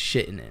has like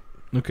shit in it.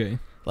 Okay.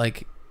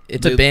 Like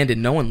it's They-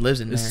 abandoned. No one lives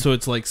in there. So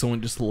it's like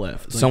someone just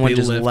left. Like Someone they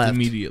just left.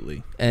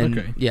 immediately. And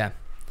okay. yeah,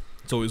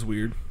 It's always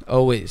weird.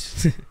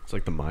 always It's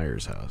like the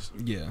Myers house.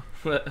 Yeah.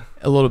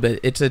 a little bit.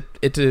 It's a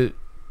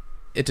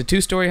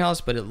 2-story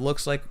house, but it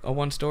looks like a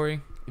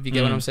 1-story. If you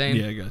get what I'm saying.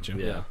 Yeah, I got you.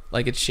 Yeah.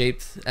 Like it's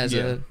shaped as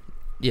Yeah. a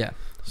yeah.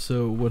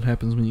 So what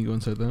happens when you go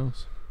inside the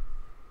house?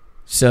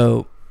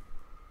 So,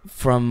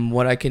 from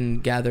what I can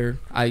gather,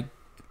 I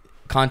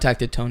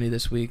contacted Tony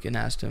this week and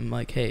asked him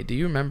like, "Hey, do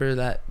you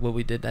remember what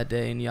we did that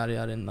day?" And yada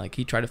yada. And like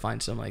he tried to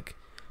find some like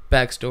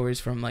backstories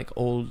from like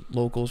old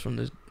locals from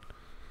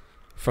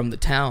the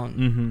town.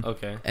 Mm-hmm.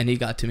 Okay. And he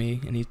got to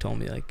me and he told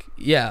me like,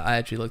 yeah, I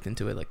actually looked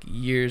into it like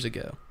years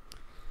ago.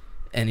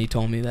 And he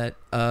told me that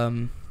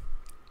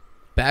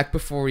back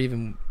before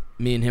even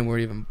me and him were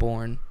even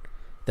born,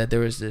 that there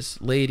was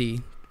this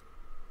lady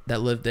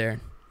that lived there.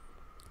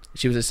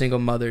 She was a single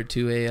mother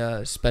to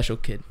a special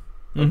kid.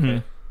 Mm-hmm.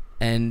 Okay.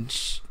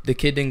 And the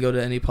kid didn't go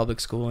to any public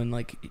school, and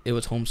like it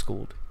was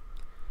homeschooled.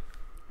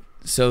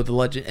 So the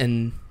legend,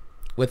 and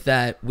with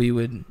that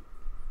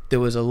there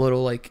was a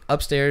little like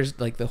upstairs,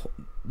 like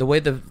the way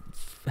the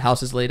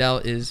house is laid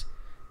out is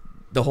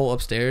the whole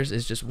upstairs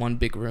is just one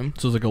big room,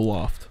 So it's like a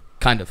loft.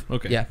 kind of.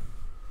 Okay. Yeah.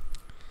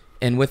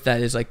 And with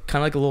that is like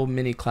kind of like a little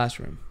mini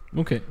classroom,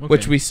 Okay.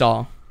 which we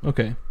saw.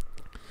 Okay.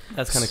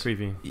 That's kind of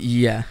creepy.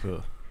 Yeah,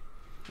 Ugh.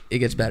 it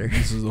gets better.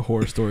 This is a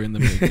horror story in the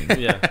making.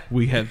 Yeah.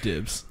 We have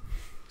dibs.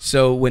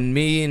 So when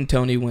me and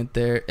Tony went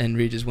there and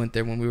Regis went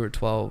there when we were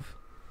 12,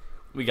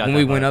 We got when that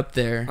we went part.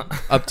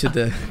 up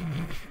there,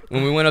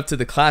 when we went up to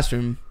the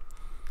classroom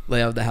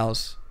layout of the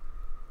house,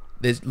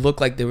 it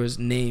looked like there was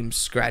names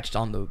scratched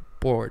on the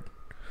board,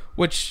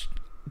 which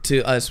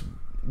to us,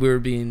 we were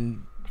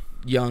being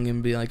young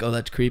and being like, oh,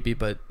 that's creepy,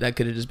 but that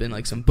could have just been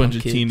like some Bunch punk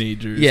of kids.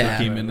 teenagers Yeah. that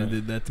came in Right, and right.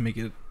 did that to make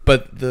it.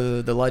 But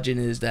the legend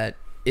is that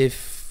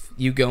if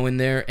you go in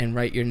there and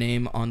write your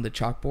name on the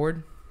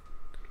chalkboard,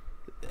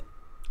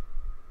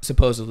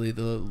 supposedly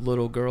the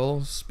little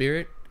girl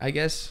spirit, I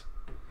guess,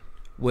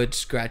 would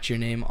scratch your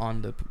name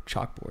on the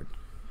chalkboard.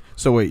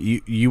 So wait,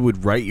 you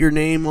would write your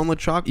name on the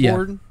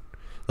chalkboard?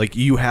 Like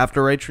you have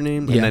to write your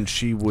name, Yeah. and then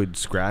she would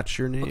scratch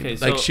your name. Okay,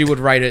 Like So- she would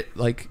write it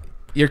like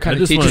you're kind I of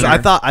just teaching wanna-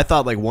 Because her. I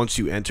thought like once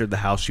you entered the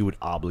house, she would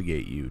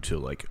obligate you to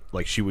like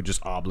she would just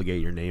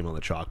obligate your name on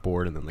the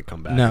chalkboard and then like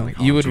come back. No, and, like,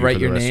 you haunt would for write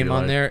the your rest of name on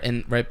life. there,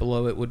 and right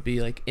below it would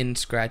be like in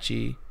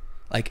scratchy,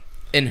 like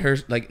in her,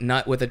 like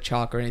not with a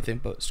chalk or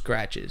anything, but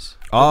scratches.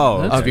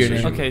 Oh, That's Of your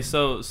interesting. name. Okay,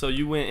 so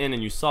you went in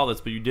and you saw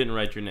this, but you didn't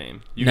write your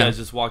name. You No. guys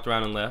just walked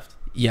around and left.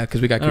 Yeah, because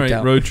we got All kicked right,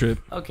 out. road trip.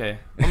 Okay,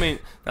 I mean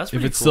that's If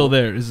pretty it's cool. still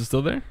there, is it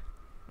still there?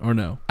 Or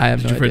no? I have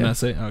Did no your friend idea. not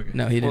say? Oh, okay.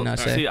 No, he did Well, not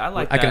say. See, I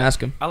like I that. can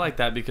ask him. I like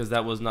that because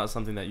that was not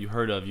something that you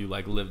heard of. You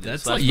like lived in.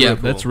 That's So like pretty yeah,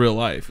 cool. that's real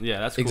life. Yeah,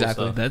 that's cool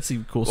Exactly. stuff. That's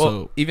even cool. Well,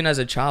 So even as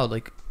a child,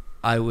 like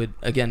I would,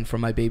 again, from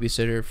my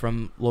babysitter,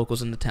 from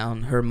locals in the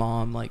town, her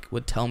mom like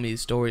would tell me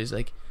stories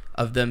like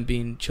of them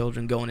being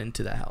children going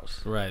into the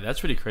house Right, that's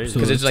pretty crazy. So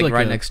because it's it's like like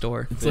right a- next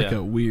door. it's like Yeah.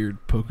 a weird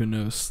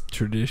Poconos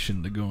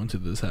tradition to go into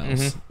this house.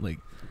 Mhm. Like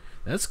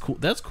that's cool.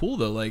 That's cool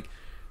though. Like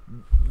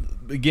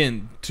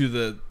again, to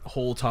the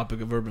whole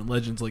topic of urban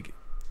legends, like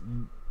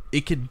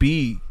it could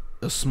be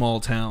a small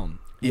town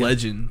Yeah.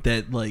 legend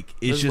that like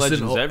it's There's just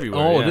legends everywhere,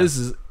 Oh, yeah. this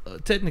is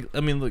technically.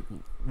 I mean, look,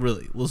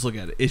 really, let's look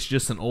at it. It's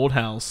just an old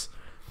house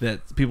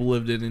that people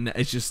lived in, and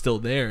it's just still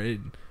there.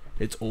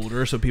 It's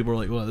older, so people are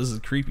like, "Well, this is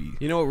creepy."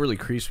 You know what really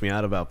creeps me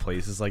out about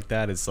places like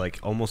that? It's like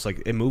almost like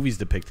in movies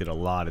depicted a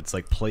lot. It's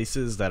like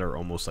places that are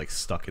almost like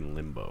stuck in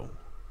limbo.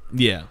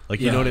 Yeah, Like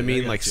you Yeah, know what I I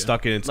mean? got Like you.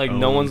 stuck in its like own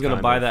no one's gonna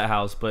kind buy of- that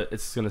house, but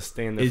it's gonna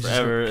stand there it's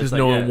forever. because It's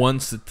no like, one yeah.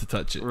 wants it to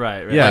touch it.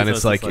 Right, right. Yeah, Like, and so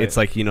it's like just it's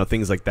like, you know,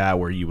 things like that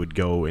where you would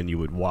go and you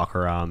would walk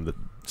around the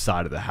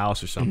side of the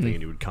house or something, Mhm.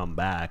 and you would come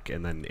back,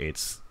 and then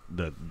it's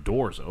the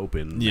doors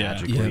open Yeah.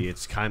 magically. Yeah.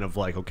 It's kind of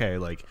like okay,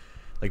 like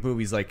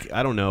movies like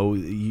I don't know,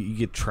 you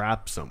get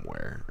trapped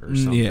somewhere or Mm,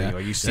 something. yeah.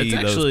 Like you see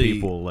That's those actually-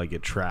 people like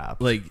get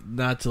trapped. Like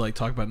not to like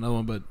talk about another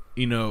one, but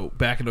you know,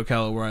 back in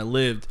Ocala where I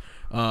lived,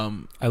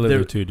 I lived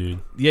there too, dude.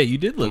 Yeah, you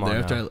did live Come there.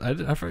 on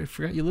After I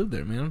forgot you lived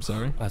there, man. I'm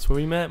sorry. That's where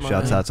we met.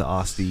 Shouts man. out to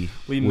Osty.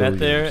 We met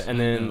there, Williams. and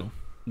I then know.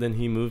 then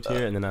he moved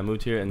here, and then I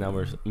moved here, and now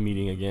we're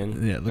meeting again.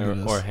 Yeah, look or, at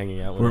us. or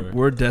hanging out. We're Whatever.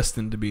 we're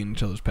destined to be in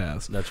each other's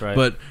paths. That's right.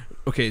 But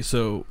okay,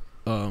 so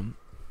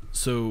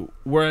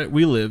where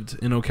we lived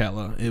in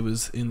Ocala, it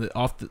was in the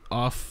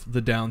off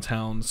the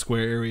downtown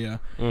square area,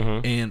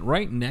 Mhm. and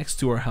right next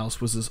to our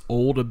house was this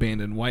old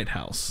abandoned White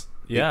House.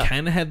 Yeah. It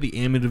kind of had the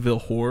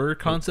Amityville horror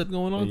concept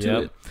going on to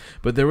Yep. it,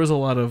 but there was a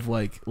lot of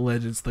like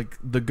legends, like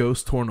the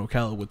ghost tour in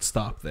Ocala would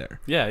stop there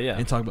yeah, yeah.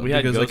 and talk about We it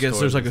had because I ghost guess there's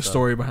stories like a and stuff.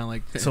 story behind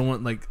like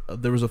someone like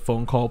there was a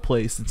phone call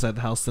placed inside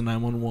the house to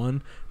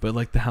 911, but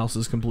like the house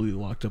is completely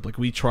locked up. Like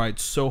we tried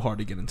so hard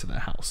to get into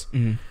that house,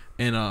 Mhm.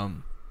 and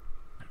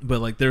But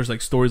like there's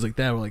like stories like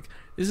that where like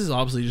this is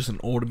obviously just an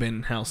old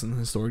abandoned house in the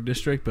historic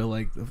district, but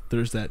like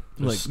there's that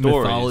like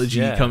stories, mythology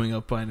yeah. coming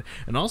up behind it.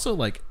 And also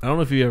like I don't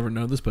know if you ever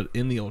know this, but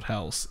in the old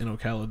house in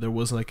Ocala there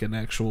was like an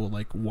actual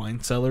like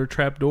wine cellar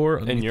trapdoor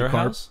In your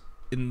house?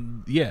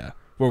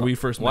 Where we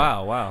first met.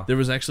 Wow. There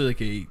was actually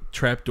like a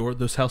trap door.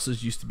 Those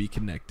houses used to be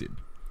connected.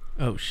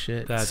 Oh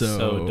shit. That's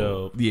so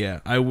dope. Yeah,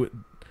 I would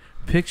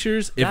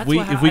pictures. That's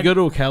If we go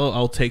to Ocala,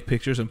 I'll take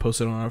pictures and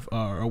post it on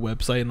our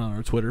website and on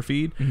our Twitter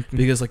feed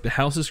because like the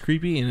house is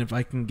creepy, and if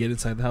I can get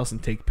inside the house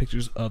and take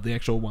pictures of the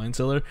actual wine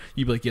cellar,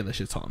 you'd be like, yeah, that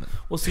shit's haunted.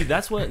 Well, see,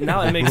 that's what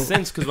now it makes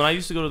sense because when I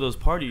used to go to those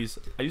parties,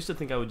 I used to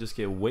think I would just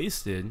get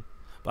wasted.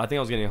 But I think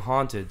I was getting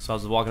haunted, so I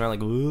was walking around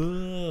like,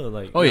 whoa,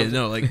 like. Oh yeah,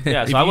 no, like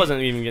yeah. So I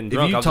wasn't even getting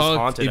drunk. I was just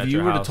haunted. If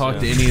you were to talk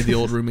to any of the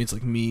old roommates,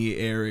 like me,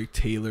 Eric,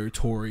 Taylor,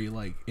 Tori,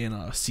 like and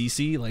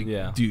Cece, like,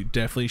 dude,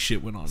 definitely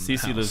shit went on.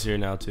 Cece lives here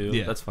now too.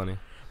 Yeah, that's funny.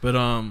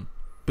 But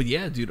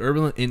yeah, dude,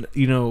 urban, and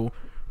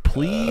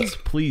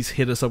please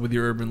hit us up with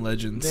your urban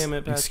legends. Damn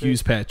it, Patrick.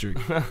 Excuse Patrick.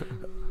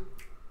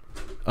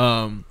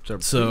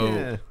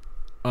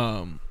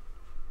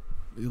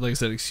 Like I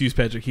said, excuse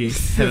Patrick. He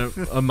had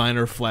a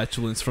minor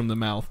flatulence from the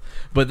mouth,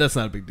 but that's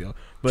not a big deal.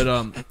 But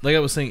like I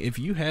was saying, if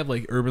you have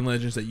like urban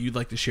legends that you'd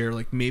like to share,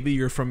 like maybe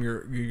you're from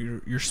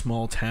your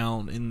small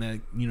town, in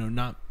that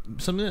not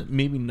something that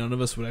maybe none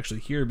of us would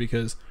actually hear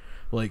because,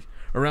 like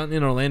around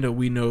in Orlando,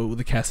 we know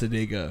the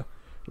Casadega,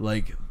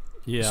 like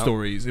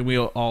stories, and we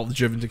all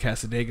driven to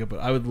Casadega.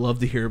 But I would love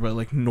to hear about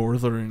like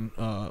northern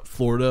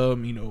Florida,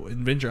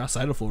 adventure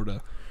outside of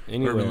Florida,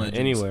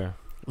 anywhere.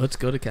 Let's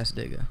go to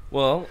Casadega.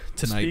 Well,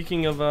 tonight.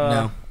 Speaking of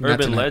No,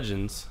 urban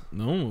legends,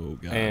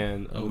 God.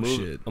 And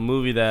shit. A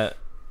movie that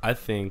I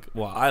think,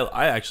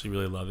 I actually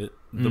really love it,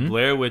 The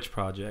Blair Witch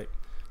Project.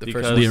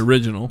 The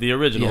original. The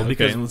original, yeah,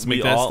 because let's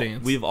make that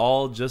stance. We've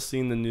all just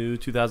seen the new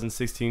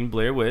 2016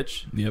 Blair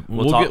Witch. Yep,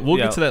 we'll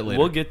get to that later.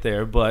 We'll get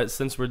there, but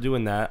since we're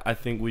doing that, I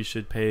think we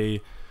should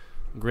pay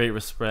great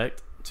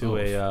respect to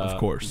of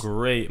course,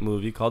 great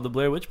movie called The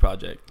Blair Witch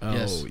Project.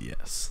 Oh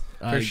yes,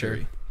 for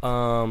sure.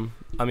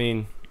 I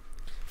mean,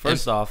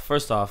 first off,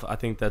 I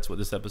think that's what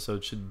this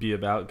episode should be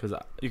about because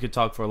you could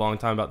talk for a long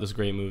time about this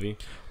great movie.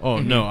 Oh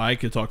no, I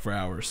could talk for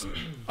hours.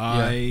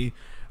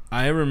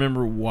 I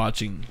remember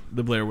watching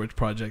The Blair Witch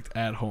Project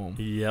at home.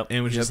 Yep. And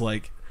it was just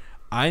like,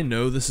 I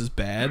know this is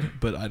bad,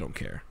 but I don't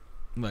care.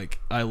 Like,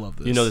 I love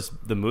this. You know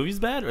the movie's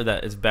bad, or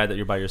that it's bad that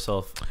you're by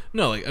yourself?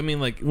 No, like, I mean,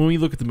 like, when we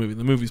look at the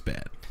movie's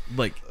bad.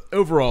 Like,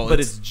 overall, but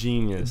it's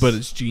genius. But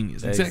it's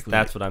genius. Exactly.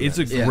 That's what I meant.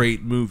 It's a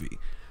great movie.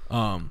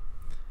 But,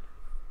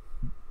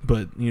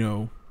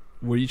 where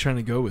are you trying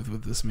to go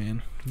with this,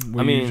 man?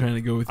 Where are you trying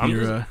to go with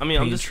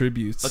your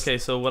tributes? Okay,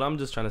 so what I'm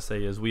just trying to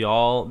say is we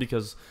all,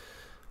 because,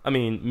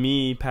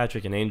 me,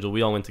 Patrick, and Angel,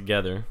 we all went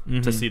together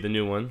to see the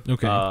new one.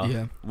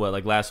 Okay.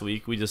 Like last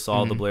week, we just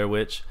saw The Blair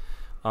Witch.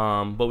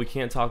 But we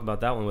can't talk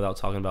about that one without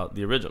talking about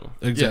the original.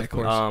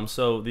 Exactly.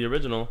 So the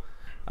original,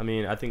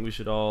 I think we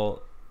should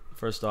all,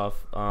 first off,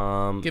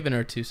 giving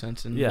our 2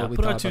 cents in. Yeah, what we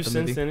put our thought 2 about the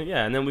cents movie. in it.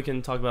 Yeah, and then we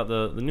can talk about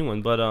the new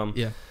one. But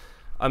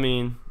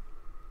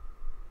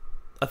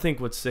I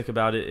think what's sick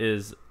about it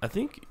is I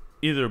think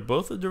either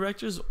both the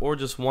directors or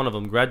just one of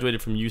them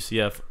graduated from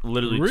UCF,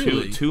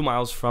 literally 2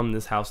 miles from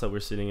this house that we're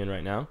sitting in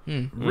right now.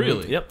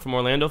 Really? Yep, from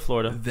Orlando,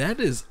 Florida. That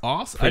is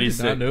awesome. Pretty I did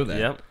sick. not know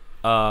that.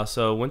 Yep.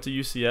 So went to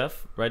UCF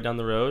right down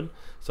the road.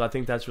 So I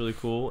think that's really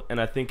cool, and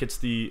I think it's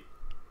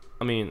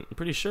I'm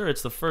pretty sure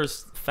it's the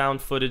first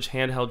found footage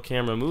handheld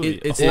camera movie.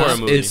 Horror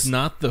movie. It's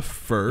not the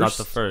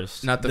first.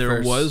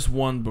 There was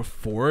one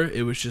before.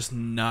 It was just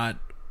not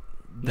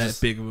that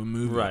big of a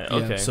movie. Right. Yeah.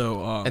 Okay.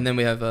 So and then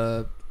we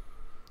have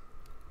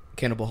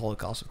Cannibal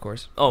Holocaust, of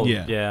course. Oh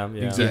yeah.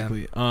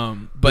 Exactly. Yeah.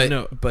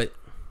 But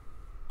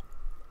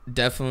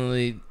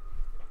definitely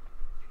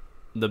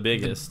the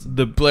biggest.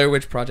 The Blair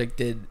Witch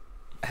Project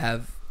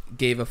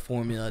gave a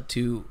formula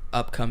to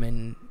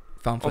upcoming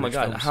found footage. Oh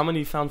my god, films. how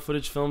many found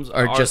footage films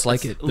are just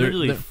like it?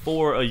 Literally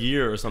 4 a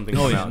year or something.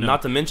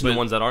 Not to mention the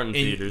ones that aren't in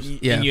theaters.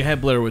 And you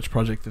have Blair Witch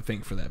Project to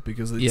thank for that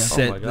because it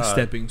set the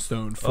stepping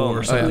stone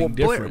for something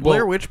different.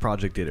 Blair Witch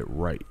Project did it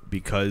right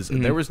because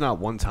there was not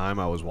one time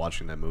I was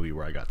watching that movie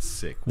where I got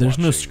sick. There's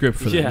no script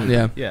for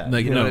that. Yeah.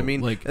 Like, you know what I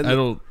mean? Like, I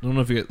don't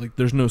know if you get, like,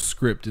 there's no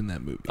script in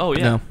that movie. Oh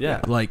yeah,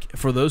 yeah. Like,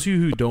 for those of you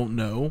who don't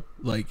know,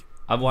 like,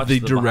 I've watched the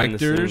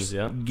directors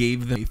scenes,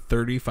 gave them a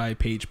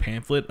 35-page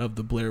pamphlet of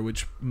the Blair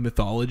Witch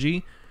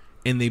mythology,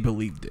 and they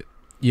believed it.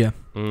 Yeah.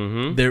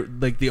 Mm-hmm. They're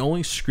like the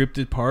only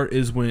scripted part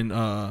is when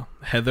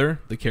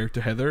Heather, the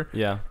character Heather,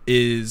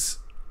 is.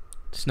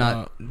 It's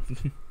not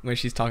when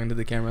she's talking to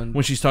the camera.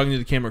 When she's talking to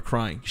the camera,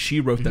 crying.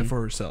 She wrote that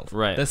for herself.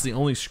 Right. That's the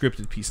only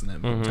scripted piece in that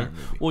entire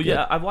movie. Well,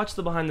 yeah, I've watched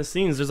the behind the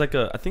scenes. There's like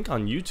I think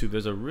on YouTube,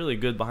 there's a really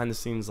good behind the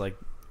scenes, like,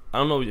 I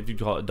don't know if you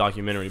call it a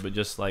documentary, but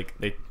just like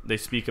they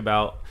speak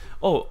about.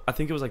 Oh, I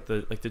think it was like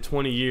the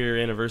 20-year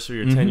anniversary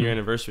or 10-year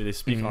anniversary. They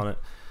speak on it,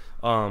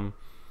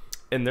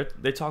 and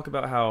they talk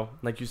about how,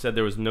 like you said,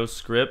 there was no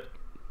script.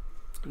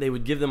 They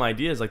would give them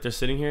ideas, like they're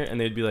sitting here and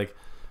they'd be like,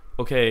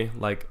 okay,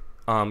 like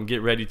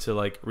get ready to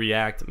like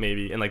react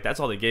maybe, and like that's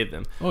all they gave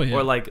them. Oh yeah.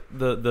 Or like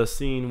the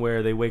scene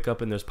where they wake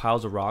up and there's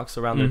piles of rocks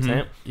around their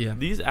tent. Yeah.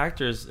 These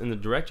actors and the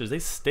directors, they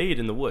stayed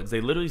in the woods.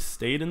 They literally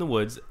stayed in the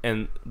woods,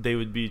 and they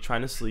would be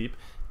trying to sleep,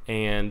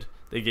 and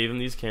they gave them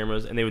these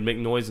cameras, and they would make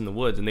noise in the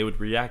woods, and they would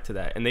react to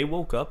that. And they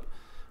woke up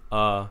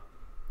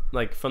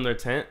like from their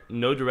tent,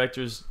 no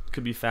directors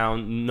could be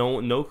found,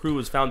 no crew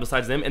was found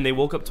besides them, and they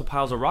woke up to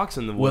piles of rocks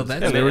in the woods.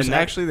 Well, And there was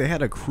actually they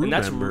had a crew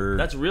member.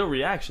 That's real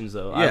reactions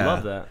though. Yeah. I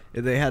love that.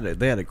 They had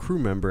a crew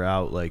member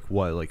out like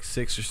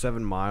 6 or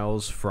 7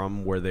 miles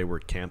from where they were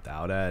camped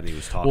out at, and he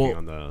was talking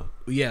on the.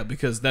 Yeah,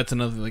 because that's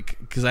another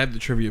because I have the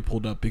trivia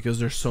pulled up because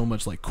there's so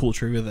much like cool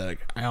trivia that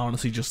like, I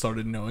honestly just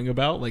started knowing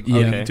about. Like,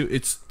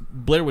 it's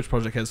Blair Witch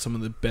Project has some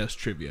of the best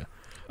trivia.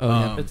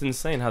 It's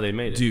insane how they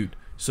made it, dude.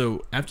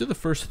 So after the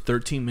first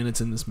 13 minutes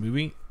in this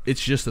movie,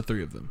 it's just the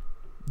three of them.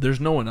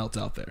 There's no one else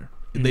out there.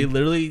 They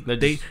literally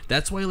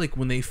that's why like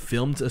when they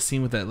filmed a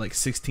scene with that like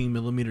 16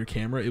 millimeter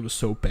camera, it was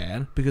so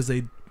bad because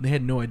they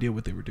had no idea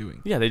what they were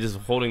doing. Yeah, they just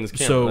holding this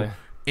camera. So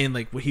and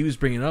like what he was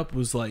bringing up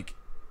was like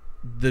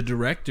the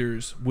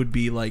directors would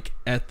be like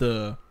at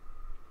the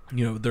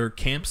their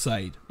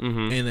campsite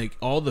and like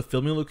all the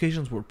filming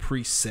locations were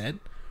preset,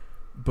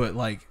 but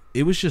like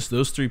it was just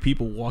those three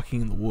people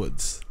walking in the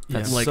woods.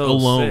 That's like so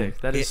alone.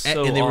 sick. That is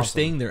so and they were awesome.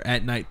 staying there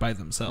at night by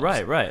themselves.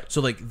 Right. So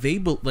like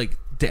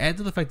to add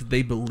to the fact that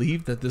they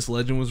believed that this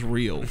legend was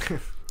real.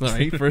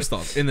 Right, first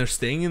off, and they're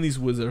staying in these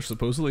woods that are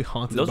supposedly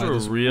haunted by this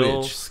Those were real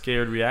witch.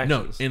 scared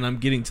reactions. No, and I'm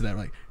getting to that.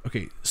 Like,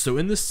 okay, so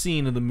in the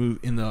scene of the movie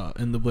in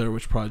the Blair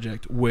Witch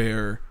Project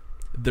where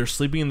they're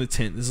sleeping in the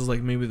tent, this is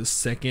like maybe the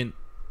second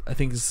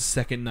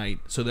night.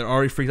 So they're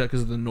already freaked out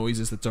because of the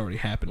noises that's already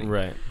happening.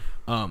 Right.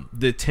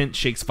 The tent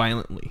shakes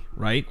violently.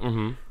 Right.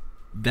 Mm-hmm.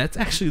 That's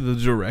actually the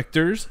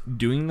directors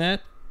doing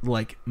that,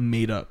 like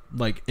made up,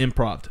 like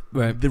improv.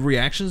 Right. The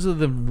reactions of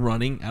them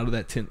running out of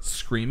that tent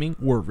screaming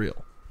were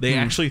real. They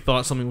actually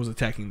thought something was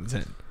attacking the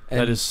tent.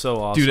 That is so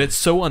awesome. Dude, it's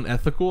so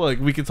unethical. Like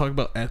we can talk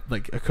about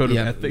like a code of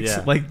ethics.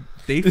 Yeah. Like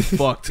they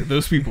fucked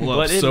those people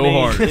up so made,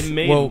 hard. It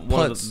made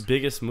one of the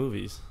biggest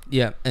movies.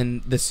 Yeah,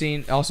 and the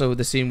scene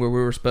where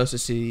we were supposed to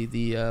see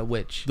the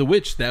witch. The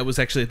witch, that was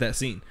actually at that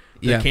scene.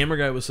 The Yeah. camera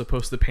guy was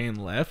supposed to pan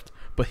left,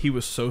 but he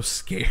was so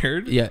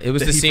scared. Yeah, it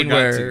was that the he scene forgot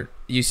where to.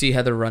 you see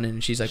Heather running,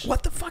 and she's like,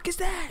 "What the fuck is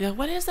that?" Yeah,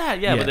 what is that?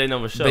 Yeah, but they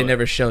never showed They it.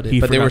 never showed it,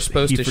 He but they were forgot-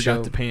 supposed to He forgot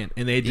show. to pan,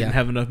 and they didn't Yeah.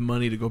 have enough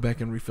money to go back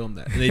and refilm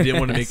that, and they didn't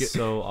want to make it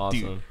so awesome.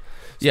 Dude.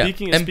 Yeah,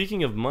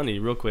 Speaking of money,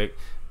 real quick,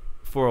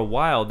 for a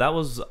while that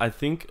was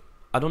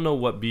I don't know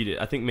what beat it.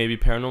 I think maybe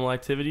Paranormal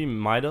Activity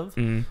might have.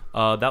 Mhm.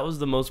 That was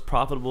the most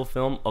profitable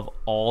film of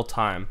all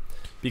time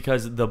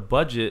because the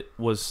budget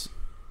was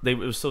it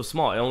was so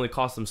small. It only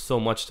cost them so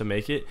much to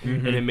make it,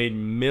 and it made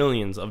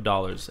millions of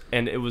dollars.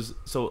 And it was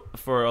so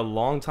for a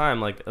long time,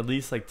 like at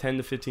least like 10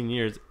 to 15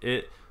 years,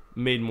 it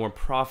made more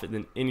profit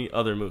than any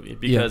other movie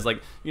because like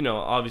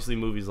obviously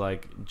movies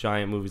like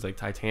giant movies like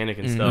Titanic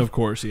and stuff, of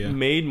course, yeah,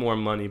 made more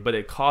money, but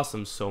it cost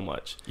them so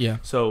much. Yeah.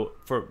 So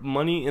for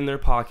money in their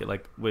pocket,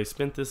 like they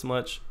spent this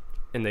much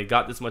and they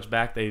got this much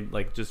back, they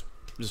like just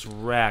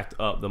racked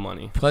up the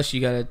money. Plus, you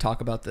got to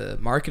talk about the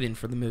marketing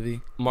for the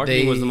movie.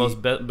 Marketing was the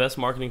most best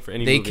marketing for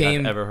any movie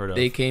I've ever heard of.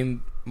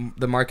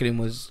 The marketing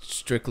was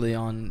strictly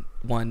on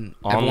one.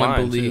 Online,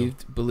 everyone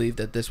believed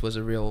that this was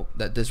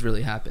that this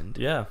really happened.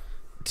 Yeah.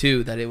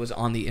 Two, that it was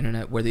on the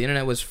internet, where the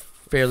internet was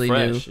fairly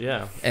fresh, new.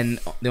 Yeah. And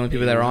the only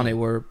people that were on it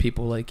were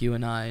people like you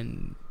and I,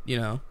 and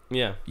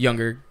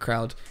younger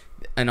crowd.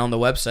 And on the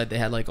website, they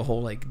had like a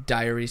whole like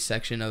diary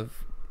section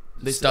of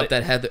stuff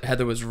that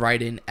Heather was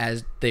writing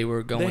as they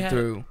were going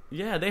through.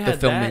 Yeah, they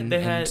had filming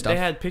that. They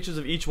had pictures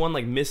of each one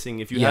like missing.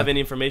 If you have any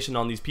information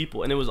on these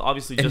people, and it was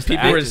obviously just the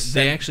actors.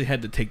 They actually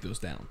had to take those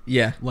down.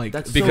 Yeah, like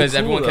that's because so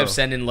cool, everyone kept though.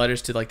 sending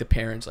letters to like the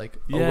parents, like,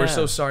 "Oh, we're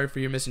so sorry for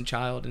your missing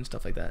child" and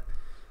stuff like that.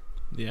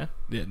 Yeah.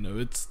 No,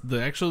 it's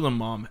the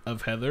mom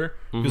of Heather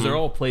because they're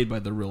all played by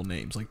their real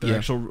names. Like their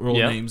actual real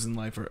names in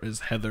life is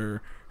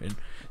Heather, and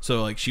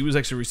so like she was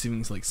actually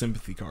receiving like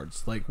sympathy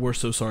cards. Like, we're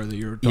so sorry that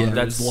your daughter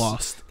is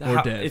lost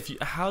or dead.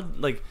 How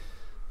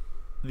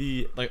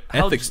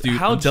ethics,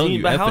 dude. I'm telling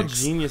you, how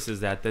ethics. genius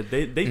is that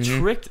they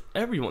tricked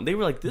everyone. They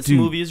were like, this Dude.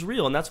 movie is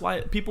real, and that's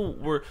why people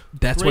were.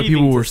 That's why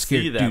people were to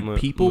see scared. that Dude,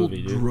 people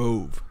movie, dude.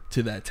 drove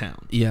to that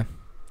town. Yeah,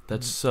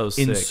 that's so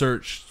sick. In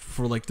search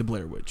for like the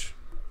Blair Witch.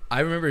 I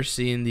remember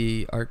seeing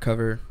the art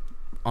cover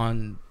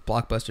on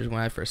Blockbusters when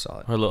I first saw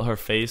it. Her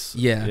face.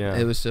 Yeah,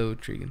 it was so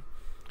intriguing.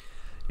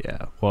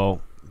 Yeah.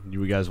 Well,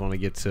 you guys want to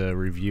get to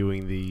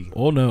reviewing the?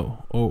 Oh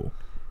no. Oh.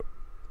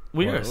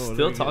 We are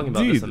still talking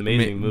about this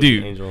amazing movie,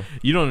 dude, Angel.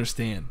 You don't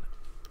understand.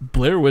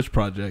 Blair Witch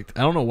Project.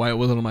 I don't know why it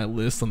wasn't on my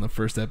list on the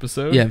first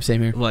episode. Yeah,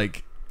 same here.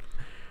 Like,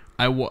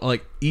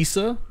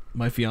 Issa,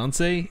 my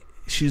fiance,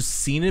 she's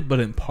seen it, but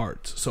in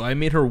parts. So I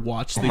made her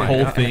watch the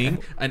whole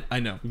thing. I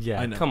know. Yeah,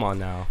 I know. come on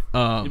now.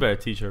 You better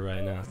teach her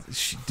right now.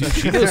 She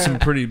does some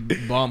pretty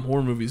bomb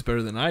horror movies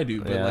better than I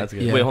do. But Yeah, like, that's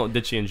good. Wait, hold on.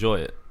 Did she enjoy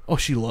it? Oh,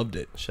 she loved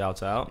it.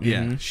 Shouts out.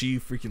 Yeah, she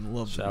freaking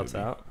loved it. Shouts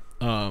out.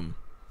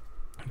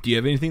 Do you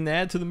have anything to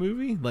add to the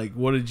movie? Like,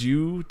 what did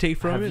you take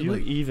from Have it? you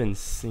Like, even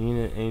seen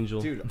it,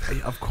 Angel? Dude,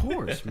 of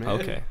course, man.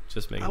 Okay,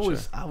 just making I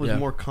was sure. Yeah.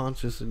 more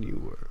conscious than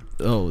you were.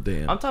 oh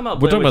damn. I'm talking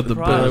about We're Blair talking about Witch the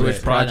Blair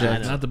Witch Project.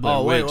 Project, not the Blair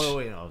Oh Witch.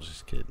 wait! I was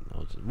just kidding.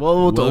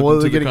 We'll Welcome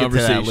to the get to that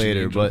conversation,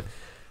 later. Angel.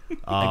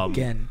 But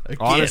Again.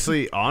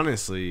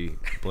 honestly,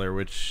 Blair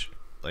Witch,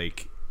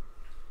 like,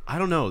 I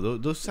don't know.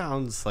 Those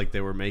sounds like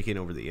they were making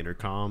over the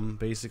intercom,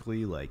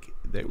 basically, like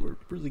they were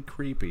really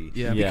creepy.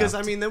 Yeah. Because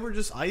I mean, they were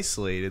just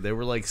isolated. They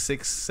were like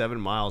 6-7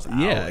 miles out.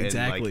 Yeah, and,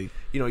 exactly.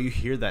 like, you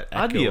hear that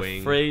echoing. I'd be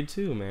afraid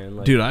too, man.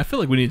 Like, Dude, I feel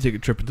like we need to take a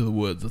trip into the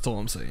woods. That's all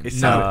I'm saying. It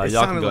y'all sounded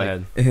can go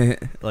like,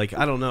 ahead. like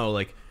I don't know,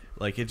 like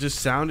it just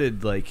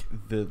sounded like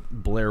the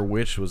Blair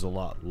Witch was a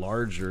lot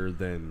larger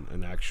than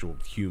an actual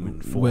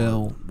human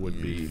form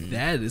would be.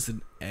 That is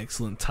an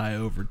excellent tie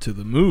over to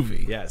the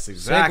movie. Yes,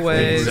 exactly.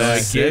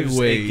 Segues.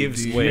 So it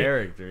gives Dude.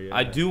 character. Yeah.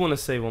 I do want to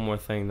say one more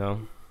thing though.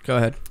 Go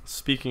ahead.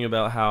 Speaking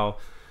about how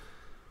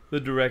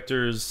the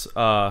directors,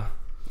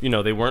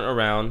 they weren't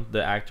around,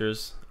 the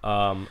actors.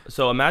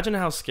 So imagine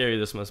how scary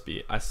this must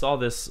be. I saw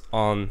this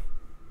on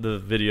the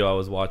video I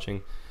was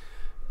watching.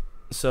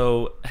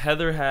 So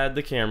Heather had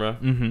the camera.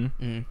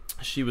 Mm-hmm.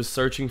 She was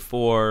searching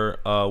for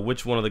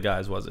which one of the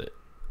guys was it?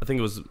 I think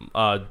it was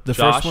The Josh,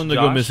 first one to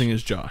go Josh? missing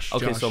is Josh.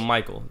 Okay, Josh. so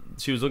Michael.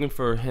 She was looking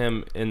for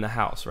him in the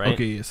house, right?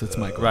 Okay, yes, it's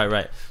Michael.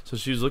 Right. So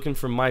she was looking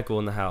for Michael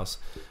in the house.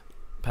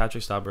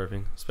 Patrick, stop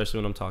burping, especially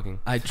when I'm talking.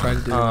 I tried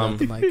to do it without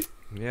the mic.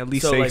 Yeah, at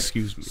least So, say like,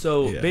 excuse me.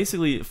 So Yeah.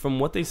 basically, from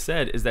what they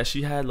said, is that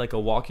she had like a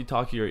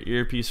walkie-talkie or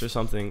earpiece or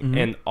something, Mhm.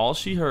 and all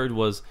she heard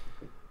was,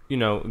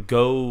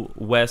 go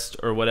west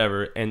or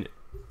whatever, and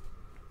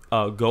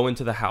go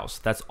into the house.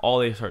 That's all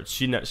they heard.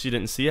 She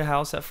didn't see a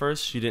house at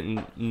first. She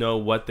didn't know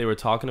what they were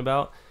talking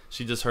about.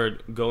 She just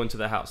heard go into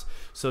the house.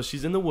 So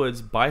she's in the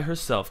woods by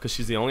herself because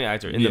she's the only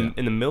actor in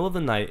the middle of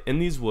the night in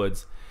these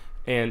woods,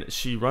 and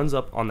she runs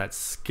up on that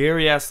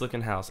scary ass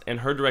looking house, and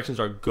her directions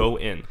are go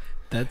in.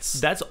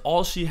 That's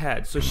all she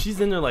had. So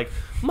she's in there like,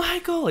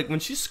 Michael, like when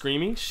she's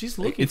screaming, she's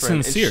looking It's for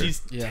him, sincere. and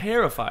she's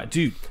terrified,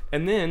 Dude.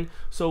 And then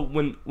so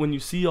when you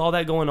see all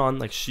that going on,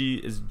 like she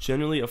is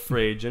genuinely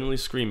afraid, genuinely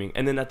screaming,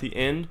 and then at the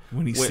end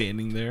when he's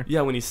standing there.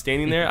 yeah, when he's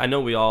standing there, I know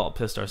we all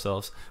pissed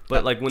ourselves,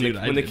 but like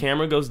when the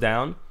camera goes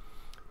down,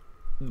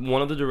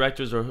 one of the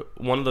directors or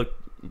one of the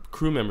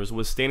crew members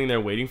was standing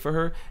there waiting for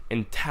her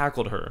and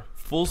tackled her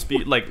full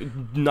speed, like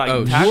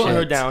tackled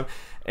her down.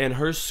 And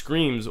her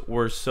screams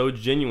were so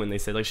genuine. They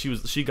said like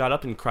she got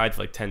up and cried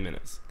for like 10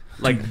 minutes.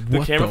 Like Dude, the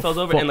camera fell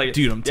over and like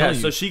dude, I'm telling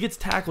you. So she gets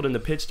tackled in the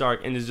pitch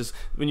dark and is just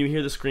when you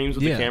hear the screams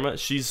with the camera,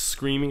 she's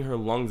screaming her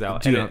lungs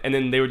out. Dude, and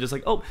then they were just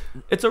like, "Oh,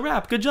 it's a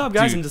wrap. Good job,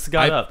 guys," and just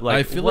got up. Like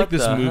I feel what like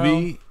this the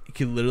movie hell?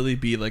 could literally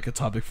be like a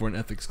topic for an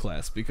ethics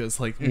class because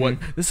like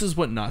this is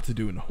what not to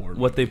do in a horror.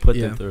 What movie. they put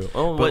them through.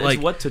 Oh, But, but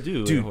like, what to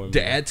do, in a horror Dude, to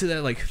movie. add to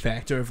that like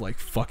factor of like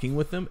fucking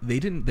with them,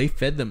 they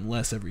fed them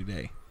less every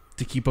day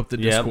to keep up the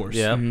discourse.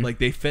 Yep. Mhm. Like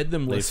they fed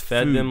them less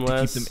food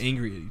to keep them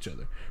angry at each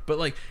other. But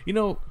like,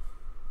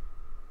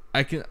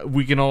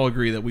 we can all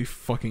agree that we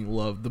fucking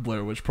love the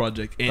Blair Witch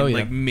Project and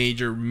like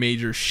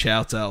major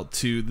shouts out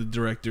to the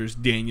directors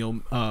Daniel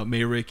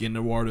Mayrick and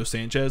Eduardo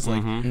Sanchez.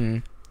 Like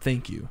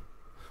thank you.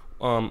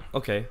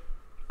 Okay.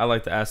 I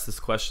like to ask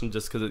this question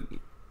just because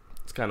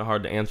it's kind of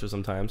hard to answer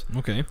sometimes.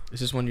 Okay.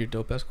 Is this one of your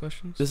dope ass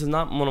questions? This is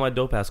not one of my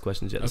dope ass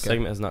questions yet. The Okay.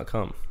 segment has not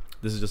come.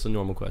 This is just a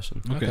normal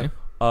question. Okay.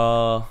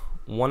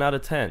 1 out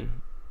of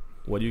 10.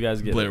 What do you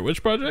guys give? Blair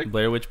Witch Project?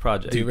 Blair Witch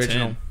Project. The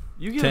original. 10.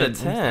 You give it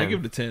a 10. I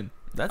give it a 10.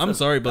 That's I'm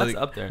sorry, but that's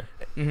like, up there.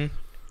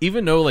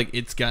 even though like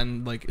it's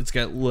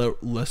got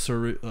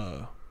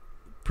lesser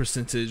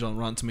percentage on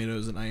Rotten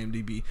Tomatoes and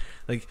IMDb,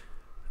 like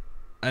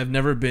I've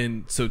never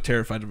been so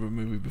terrified of a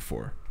movie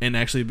before and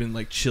actually been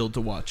like chilled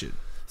to watch it.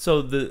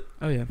 So the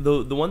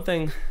Oh, one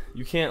thing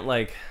you can't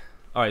like.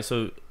 All right,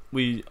 so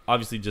we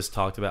obviously just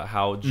talked about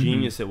how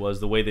genius it was,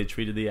 the way they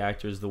treated the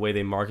actors, the way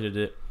they marketed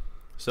it.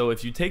 So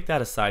if you take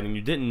that aside and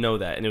you didn't know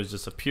that, and it was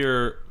just a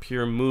pure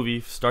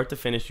movie, start to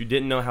finish, you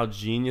didn't know how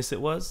genius it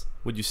was,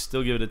 would you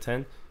still give it a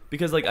 10?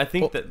 Because like I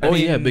think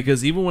yeah,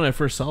 because even when I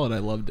first saw it, I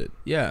loved it.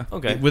 Yeah.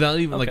 Okay. Without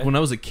even like Okay. when I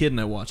was a kid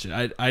and I watched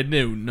it, I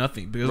knew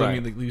nothing because I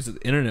mean like the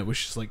internet was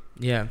just like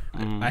Yeah.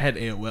 I had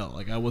AOL,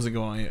 like I wasn't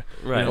going on it.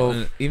 Right.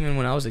 Well, even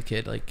when I was a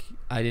kid, like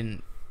I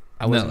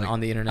wasn't like,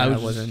 on the internet. I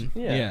was wasn't.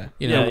 Yeah.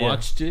 You know, I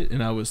watched it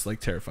and I was like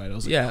terrified. I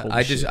was like, Yeah.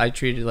 holy shit. I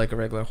treated it like a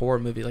regular horror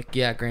movie. Like,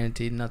 yeah,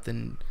 granted,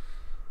 nothing,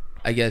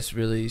 I guess,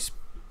 really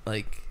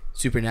like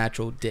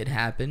supernatural did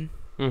happen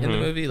in the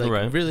movie.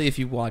 Like, really, if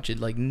you watch it,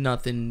 like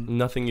nothing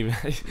even.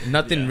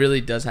 nothing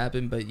really does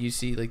happen, but you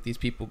see like these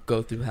people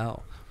go through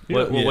hell.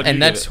 What do you and give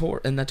that's it?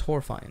 and that's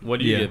horrifying. What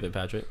do you give it,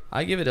 Patrick?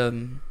 I'll give it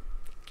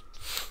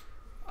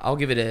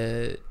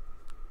a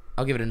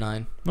I'll give it a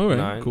 9. All right,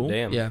 9. cool.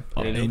 Damn. Yeah.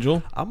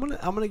 Angel. I'm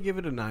gonna give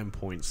it a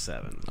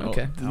 9.7.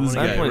 Okay. This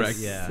guy, 9.7.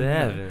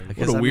 What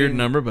Because, a I weird mean,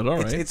 number, but all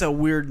right. It's a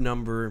weird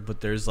number,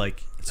 but there's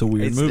like It's a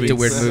weird movie. It's a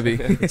weird movie.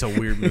 It's a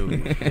weird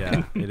movie.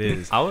 Yeah, it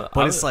is. But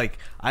it's would- like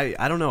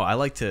I don't know. I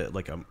like to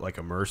like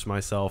immerse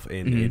myself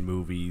in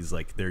movies,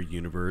 like their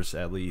universe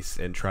at least,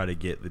 and try to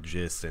get the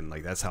gist. And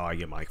like that's how I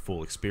get my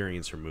full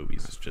experience from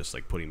movies. It's just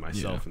like putting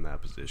myself in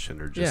that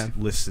position, or just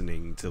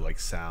listening to like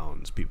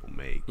sounds people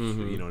make.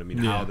 You know what I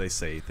mean? Yeah. How they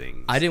say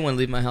things. I didn't want to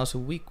leave my house a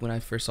week when I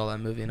first saw that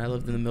movie, and I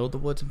lived in the middle of the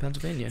woods in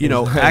Pennsylvania. You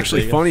know,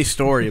 actually, funny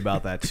story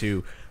about that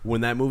too.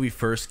 When that movie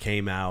first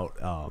came out,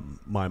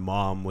 my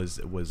mom was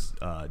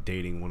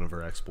dating one of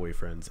her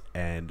ex-boyfriends,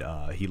 and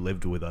he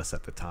lived with us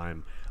at the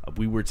time.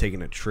 We were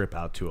taking a trip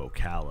out to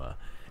Ocala,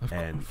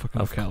 and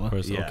Fucking Ocala.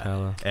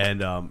 Ocala.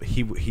 and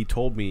he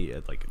told me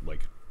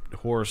like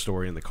horror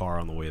story in the car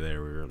on the way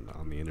there. We were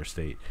on the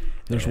interstate.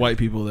 There's and- white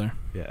people there.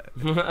 Yeah.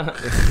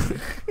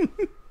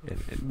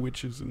 And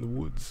witches in the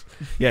woods.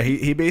 Yeah,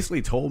 he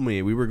basically told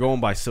me we were going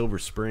by Silver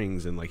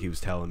Springs, and like he was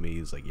telling me,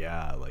 he's like,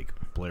 yeah, like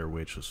Blair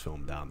Witch was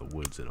filmed down the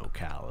woods in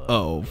Ocala.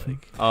 Oh.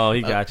 like, Oh,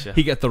 he gotcha.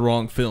 He got the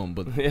wrong film,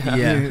 but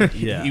Yeah.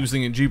 yeah, he was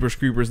thinking Jeepers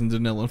Creepers in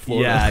Danella,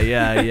 Florida.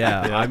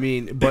 yeah. I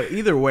mean, but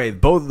either way,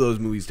 both of those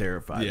movies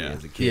terrified me Yeah.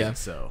 as a kid. Yeah.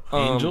 So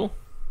Angel.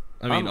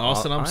 I mean,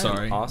 Austin. I'm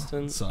sorry.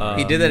 Austin.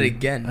 Sorry. He did that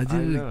again. I did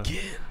it know.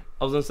 again.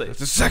 I was gonna say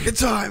the second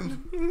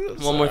time.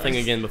 one more thing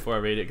again before I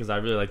rate it, because I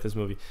really like this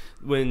movie.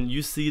 When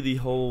you see the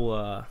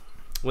whole,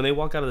 when they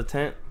walk out of the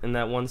tent in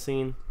that one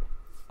scene,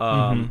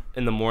 in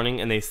the morning,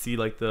 and they see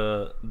like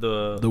the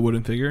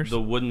wooden figures. the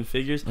wooden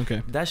figures.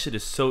 Okay, That shit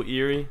is so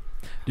eerie.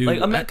 dude.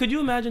 Like, could you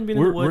imagine being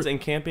in the we're- woods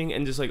and camping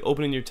and just like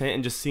opening your tent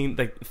and just seeing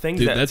like things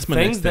Dude, that that's my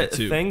next things that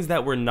tattoo. things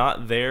that were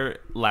not there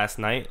last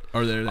night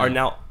are there are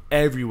now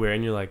everywhere,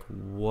 and you're like,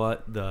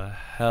 what the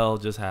hell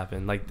just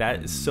happened? Like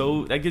that is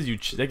so that gives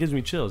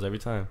me chills every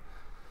time.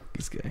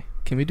 this guy?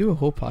 Can we do a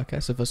whole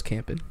podcast of us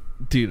camping?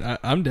 Dude,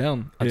 I'm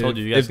down. I told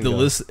you guys if can the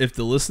go. if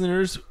the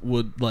listeners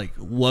would like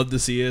love to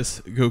see us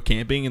go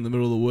camping in the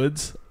middle of the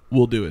woods,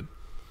 we'll do it.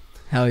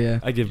 Hell yeah.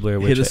 I give Blair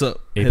Witch Hit us up.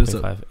 Hit us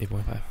up.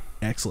 8.5.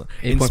 Excellent.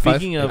 And 8.5?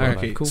 speaking of Alright,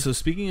 okay, cool. so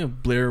speaking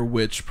of Blair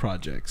Witch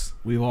projects,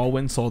 we all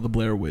went and saw the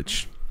Blair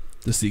Witch,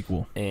 the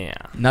sequel, Yeah.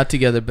 Not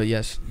together, but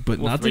yes. but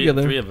Well, not three,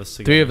 together. Three of us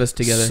together. Three of us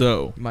together.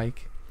 So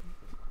Mike.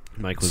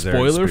 Mike was there. in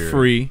spoiler spirit.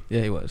 free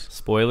Yeah, he was.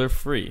 Spoiler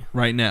free.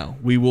 right now.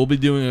 We will be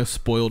doing a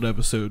spoiled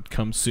episode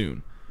come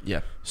soon.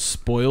 Yeah.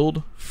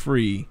 Spoiled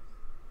free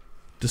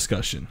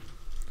discussion.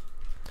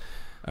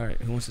 All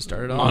right. Who wants to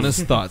start it off?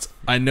 Honest thoughts.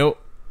 I know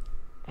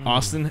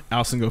Austin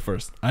go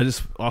first.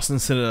 Austin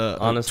sent a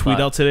Honest tweet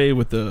thought. out today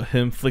with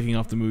him flicking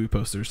off the movie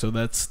poster. So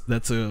that's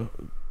a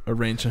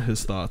range of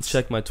his thoughts.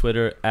 Check my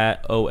Twitter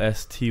at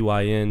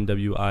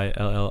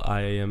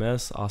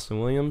OSTYNWILLIAMS, Austin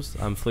Williams.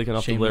 I'm flicking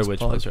off the Blair Shameless Witch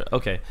plug. poster.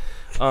 Okay.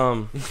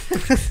 All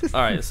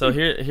right. So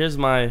here's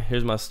my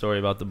story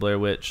about the Blair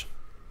Witch.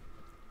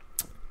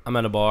 I'm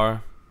at a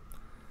bar.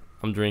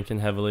 I'm drinking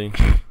heavily,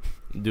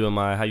 doing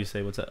my how you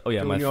say what's that? Oh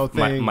yeah, Doing your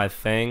my thing. my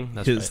thing.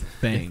 That's His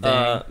right.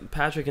 thing.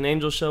 Patrick and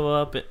Angel show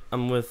up.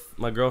 I'm with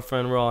my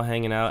girlfriend. We're all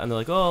hanging out, and they're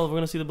like, "Oh, we're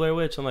gonna see the Blair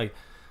Witch." I'm like,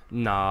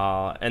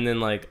 "Nah." And then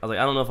like I was like,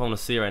 "I don't know if I'm gonna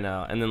see it right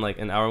now." And then like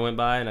an hour went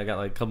by, and I got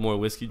like a couple more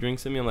whiskey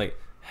drinks in me. I'm like,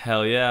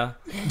 "Hell yeah!"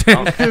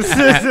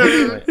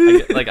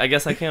 I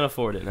guess I can't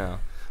afford it now.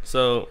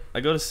 So I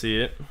go to see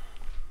it.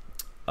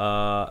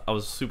 I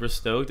was super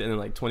stoked, and then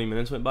like 20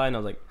 minutes went by, and I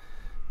was like,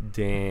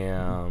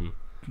 "Damn."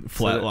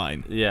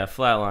 Flatline. Yeah,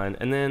 flatline.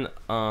 And then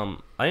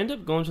I ended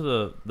up going to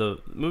the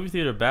movie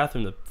theater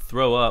bathroom to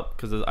throw up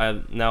because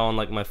I'm now on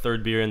like my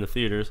third beer in the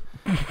theaters.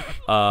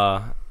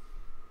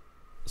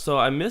 So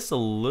I missed a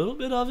little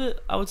bit of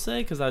it, I would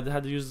say, because I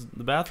had to use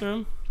the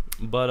bathroom.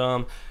 But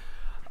I'm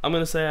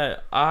gonna say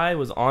I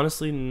was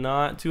honestly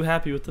not too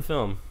happy with the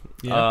film.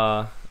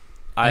 Yeah.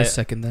 I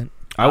second that.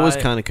 I was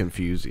kind of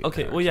confused.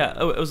 Okay, well, yeah,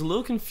 it was a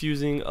little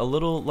confusing. A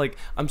little like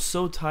I'm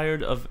so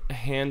tired of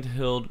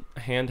handheld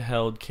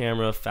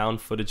camera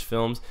found footage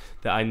films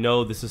that I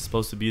know this is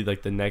supposed to be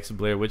like the next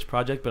Blair Witch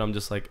Project, but I'm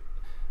just like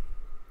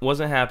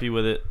wasn't happy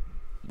with it.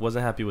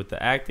 Wasn't happy with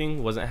the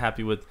acting. Wasn't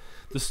happy with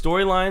the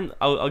storyline.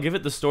 I'll give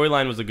it. The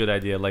storyline was a good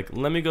idea. Like,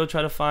 let me go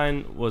try to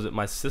find. Was it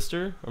my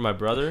sister or my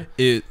brother?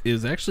 It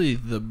is actually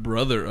the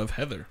brother of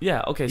Heather.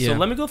 Yeah. Okay. Yeah. So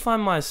let me go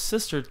find my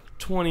sister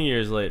 20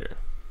 years later.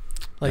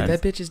 Like,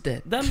 that bitch is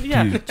dead.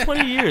 Yeah, Dude.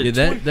 20 years. Yeah,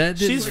 20 that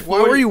did- she's like,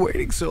 Why were you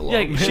waiting so long?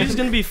 Yeah, she's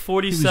gonna be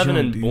 47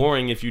 young, and dude.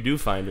 boring if you do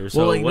find her. So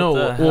Well, like what no.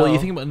 the Well, hell? you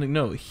think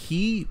about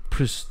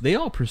they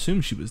all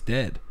presumed she was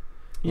dead.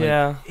 Like,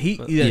 Yeah.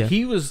 Yeah.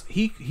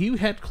 he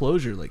had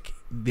closure. Like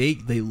they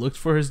looked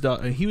for his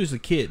daughter. He was a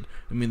kid.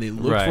 I mean, they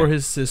looked Right. for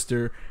his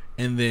sister,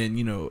 and then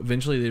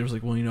eventually they was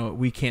like, well, what,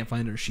 we can't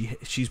find her.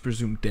 She's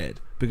presumed dead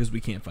because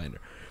we can't find her.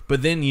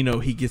 But then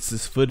he gets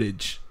this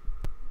footage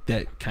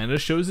that kind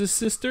of shows his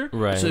sister.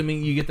 Right. So I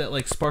mean, you get that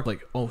like spark,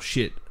 like, oh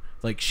shit,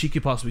 like she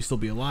could possibly still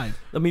be alive.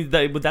 I mean,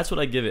 but that's what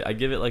I give it. I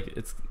give it like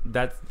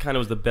that kind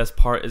of was the best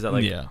part. Is that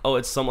like, Yeah. oh,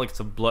 it's like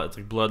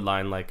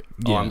bloodline. Like,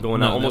 oh, Yeah. I'm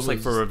going No, out almost that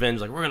like for was- revenge.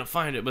 Like, we're gonna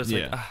find it, but it's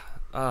Yeah. like,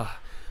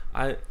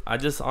 I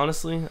just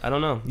honestly, I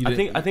don't know.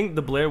 I think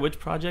the Blair Witch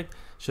Project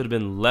should have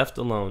been left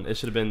alone. It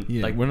should have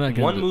been like we're not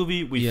one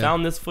movie. We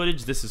found this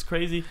footage. This is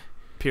crazy.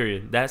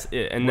 Period. That's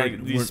it. And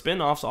like these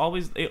spin-offs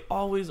always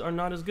are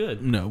not as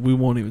good. No, we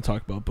won't even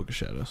talk about Book of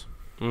Shadows.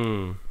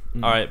 All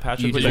right,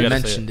 Patrick. You what just you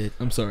mentioned say? it.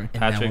 I'm sorry, And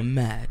Patrick. now I'm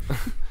mad.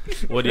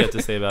 What do you have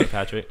to say about it,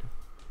 Patrick?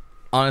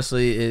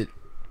 Honestly,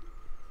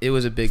 it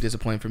was a big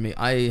disappointment for me.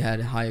 I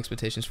had high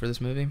expectations for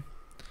this movie,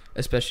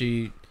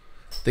 especially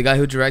the guy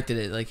who directed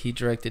it. Like, he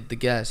directed The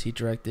Guest. He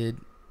directed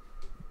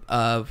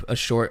a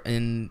short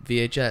in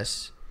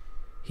VHS.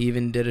 He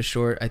even did a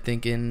short, I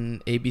think,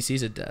 in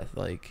ABC's of Death.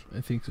 Like, I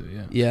think so.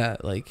 Yeah. yeah,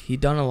 like he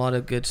done a lot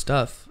of good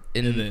stuff.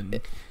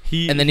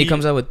 And then he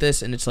comes out with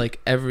this, and it's like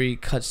every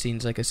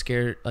cutscene's like a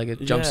scare, like a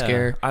jump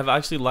scare. I've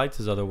actually liked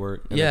his other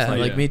work. And Yeah, it's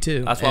like me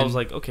too. That's why I was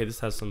like, okay,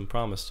 this has some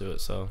promise to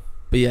it. So,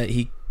 but yeah,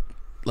 he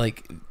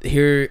like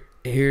here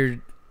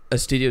a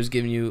studio's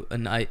giving you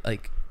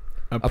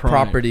a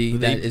property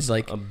that is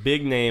like a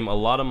big name, a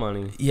lot of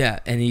money. Yeah,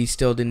 and he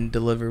still didn't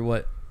deliver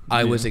what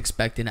I was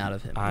expecting out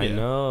of him. I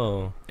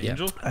know.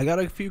 Angel. I got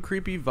a few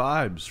creepy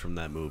vibes from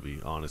that movie,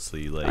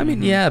 honestly. Like, I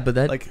mean, yeah, but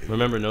that like,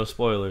 Remember, no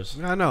spoilers.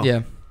 I know.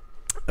 yeah.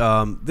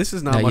 This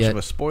is not Not much yet. of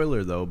a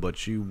spoiler though,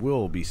 but you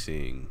will be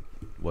seeing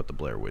what the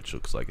Blair Witch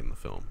looks like in the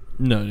film.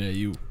 No,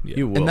 you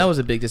You will. And that was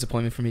a big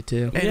disappointment for me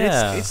too. And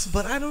Yeah. it's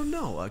but I don't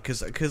know,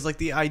 because like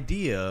the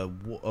idea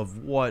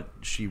of what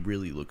she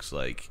really looks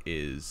like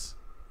is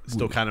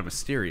still kind of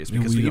mysterious,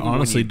 because we even when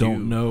honestly you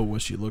don't know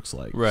what she looks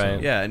like. Right.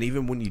 So. Yeah, and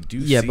even when you do,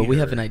 Yeah, see but we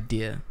have her- an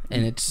idea,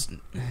 and it's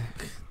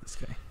This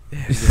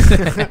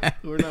guy.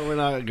 we're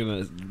not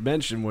gonna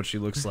mention what she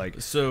looks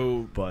like.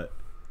 So, But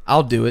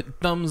I'll do it.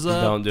 thumbs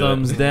up, Don't do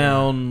thumbs it.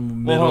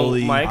 down, Well, middle.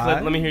 hold on,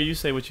 Mike, let me hear you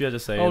say what you had to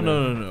say. Oh and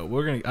no, then- no,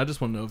 no. I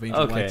just want to know if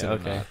Angel Okay, likes it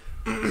okay.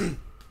 or not.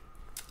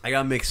 I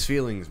got mixed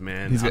feelings,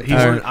 man. He's got- I'm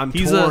he's torn. a- I'm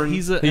he's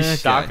torn.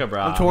 He's Shaka,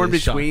 bro. I'm torn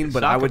He's between, shocker.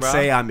 but I Shaka, would bro.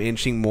 say I'm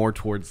inching more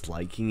towards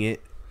liking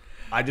it.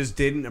 I just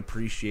didn't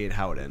appreciate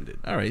how it ended.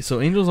 All right, so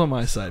Angel's on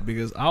my side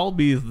because I'll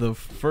be the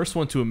first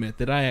one to admit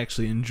that I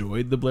actually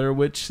enjoyed the Blair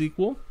Witch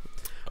sequel.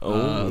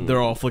 They're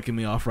all flicking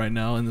me off right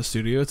now in the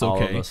studio. It's All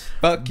of okay. us.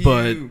 Fuck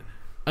But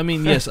I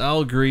mean, yes, I'll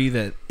agree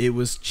that it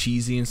was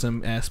cheesy in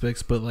some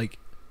aspects, but like,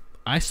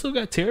 I still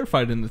got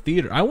terrified in the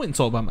theater. I went and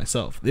saw it by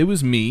myself. It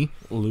was me.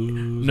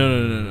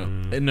 No,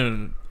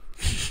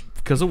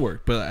 because of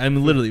work. But I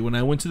mean, literally, when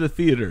I went to the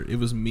theater, it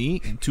was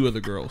me and two other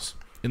girls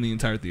in the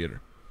entire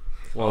theater.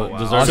 Well, Oh, wow.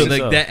 deserves So it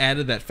like that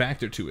added that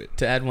factor to it.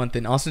 to add one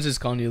thing, Austin's just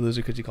calling you a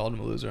loser because you called him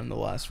a loser in the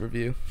last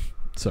review.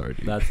 Sorry,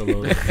 dude. That's a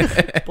little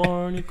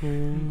barnacle.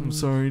 I'm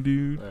sorry,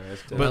 dude. All right,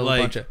 that's good. But A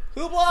like, bunch of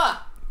hoopla!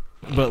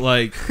 but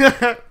like,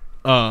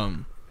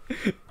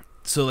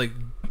 so like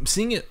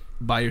seeing it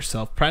by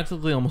yourself,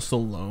 practically almost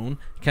alone,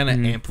 kind of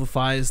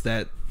amplifies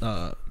that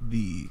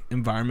the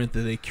environment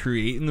that they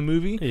create in the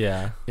movie.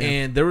 yeah.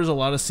 And there was a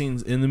lot of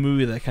scenes in the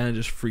movie that kind of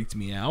just freaked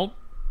me out,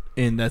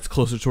 and that's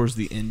closer towards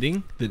the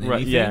ending than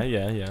Right. anything.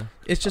 Yeah.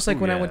 It's just like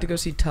when I went to yeah. go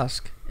see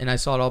Tusk, and I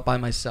saw it all by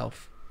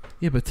myself.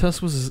 Yeah, but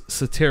Tusk was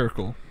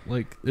satirical.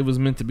 Like, it was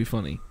meant to be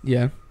funny.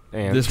 Yeah,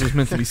 And This was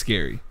meant to be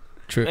scary.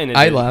 true. and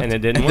I laughed and it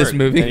didn't at work. this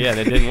movie. Yeah,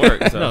 it didn't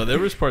work. So. No, there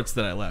was parts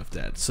that I laughed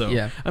at. So,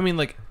 Yeah. I mean,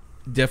 like,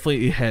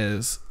 definitely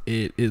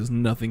it is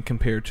nothing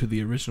compared to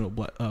the original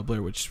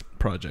Blair Witch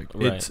Project.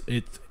 Right.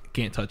 It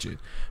can't touch it.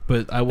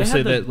 But I will They say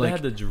had that, they like,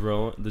 had the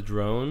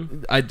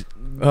drone.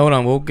 Hold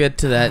on, we'll get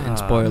to that in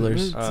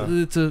spoilers.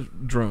 it's a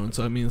drone,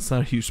 so I mean, it's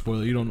not a huge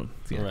spoiler. You don't know.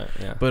 Yeah. Right.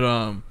 Yeah.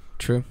 But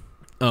True.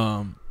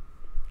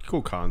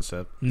 Cool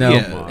concept. No,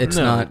 yeah, it's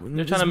no, not.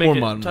 They're it's trying to more make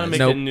it. modernized. Trying to make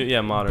Nope. it new.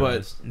 Yeah,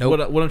 modernized. But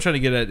Nope. what I'm trying to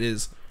get at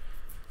is,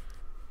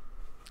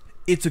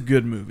 it's a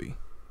good movie.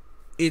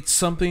 It's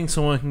something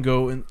someone can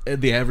go and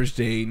the average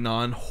day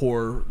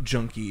non-horror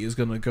junkie is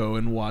gonna go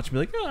and watch and be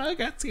like, oh, I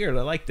got scared.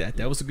 I like that.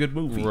 That was a good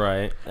movie.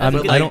 Right. I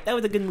don't. That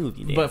was a good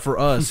movie. Dan. But for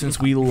us, since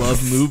we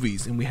love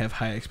movies and we have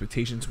high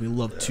expectations, we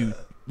love to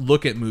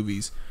look at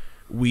movies.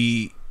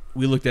 We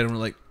looked at it and we're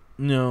like,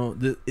 no,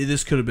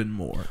 this could have been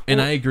more. And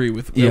Well, I agree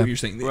with yeah. what you're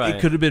saying. Right.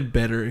 It could have been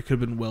better. It could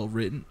have been well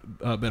written,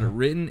 better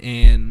written,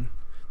 and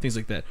things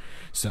like that.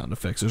 Sound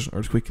effects. There's an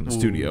earthquake in the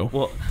studio.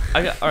 Well,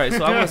 all right.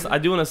 So I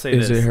do want to say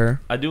Is this. it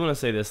her? I do want to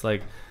say this.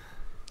 Like,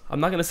 I'm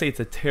not gonna say it's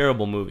a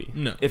terrible movie.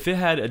 No. If it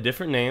had a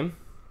different name,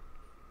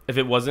 if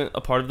it wasn't a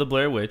part of the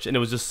Blair Witch, and it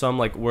was just some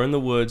like we're in the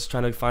woods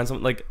trying to find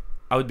something, like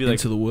I would be like,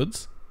 Into the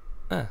Woods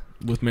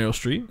with Meryl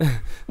Streep.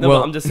 no. Well-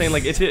 But I'm just saying,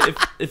 like,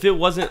 if it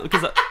wasn't,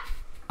 because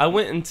I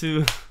went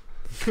into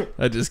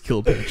I just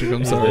killed Patrick.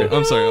 I'm sorry.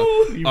 I'm sorry.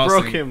 You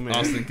Austin, broke him, man.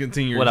 Austin,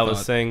 continue. what your I was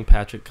thought. saying,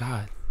 Patrick.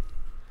 God.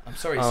 I'm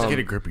sorry. Um, Get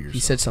a grip of yourself. He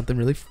said something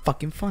really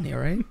fucking funny. All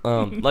right.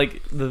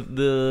 Like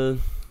the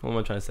what am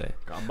I trying to say?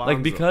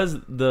 Like, because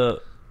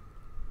the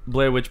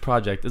Blair Witch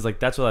Project is like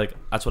that's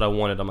what I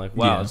wanted. I'm like,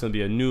 wow, Yeah. it's gonna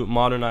be a new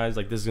modernized,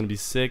 like this is gonna be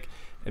sick,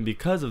 and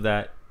because of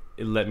that,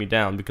 it let me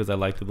down because I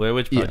liked the Blair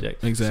Witch Yeah,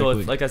 Project.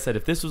 exactly. So, like I said,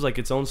 if this was like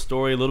its own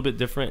story, a little bit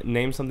different,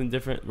 name something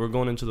different, we're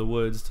going into the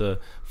woods to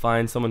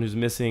find someone who's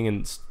missing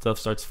and stuff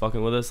starts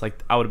fucking with us. Like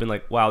I would have been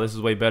like, wow, this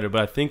is way better.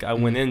 But I think I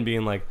went in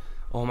being like,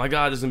 oh my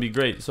god, this is gonna be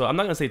great. So I'm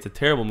not gonna say it's a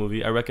terrible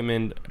movie. I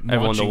recommend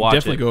everyone to watch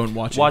definitely it. go and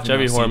watch it. Watch if you've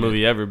every not horror seen it.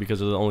 movie ever because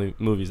they're the only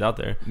movies out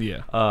there.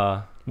 Yeah.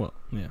 Well,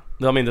 yeah.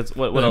 No, I mean that's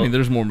what. I mean,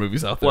 there's more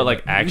movies out there. what,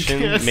 like but- action?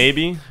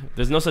 Maybe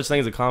there's no such thing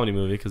as a comedy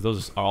movie because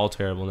those are all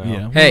terrible now.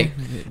 Yeah. Hey.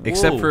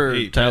 Except Whoa. for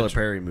Hey, Tyler Patrick.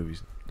 Perry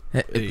movies.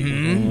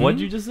 Mhm.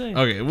 What'd you just say?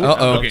 Okay.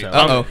 Uh-oh. Okay.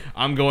 Uh-oh.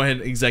 I'm going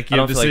ahead. I Executive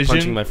don't feel like decision.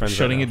 punching my friends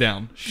shutting right it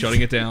down.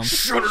 Shutting it down.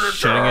 Shutting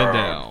it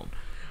down.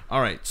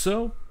 All right.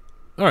 So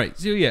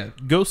yeah,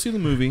 go see the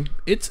movie.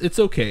 It's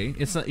okay.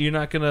 It's not. You're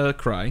not gonna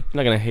cry, I'm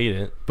not gonna hate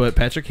it. but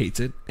Patrick hates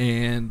it,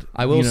 and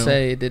I will you know,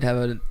 say it did have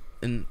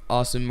an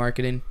awesome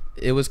marketing.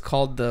 It was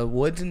called The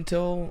Woods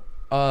until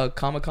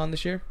Comic-Con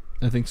this year.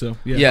 I think so.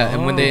 Yeah, Yeah.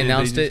 and when they Oh.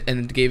 announced They it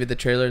and gave it the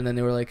trailer, and then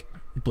they were like,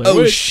 Blair "Oh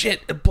Witch.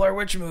 shit, a Blair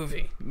Witch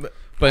movie!"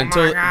 But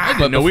until I but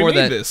didn't know we before made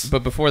that, this.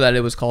 but before that,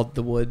 it was called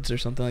The Woods or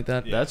something like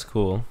that. That's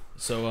cool.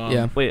 So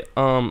Yeah. Wait,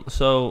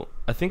 so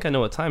I think I know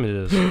what time it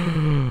is.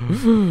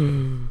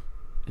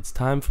 It's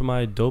time for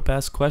my dope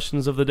ass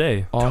questions of the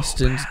day.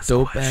 Austin's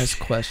dope ass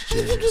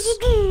questions.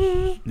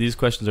 These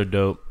questions are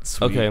dope.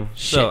 Sweet. Okay,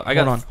 Shit, so I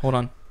got hold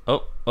on.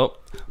 oh.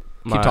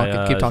 Keep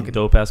talking, keep talking.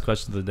 Dope ass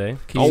questions of the day.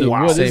 Can you So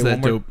what say is it that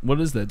one more- dope?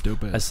 What is that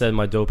dope I ass? said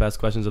my dope ass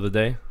questions of the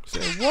day.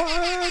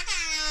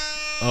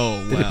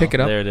 Oh, Did it pick it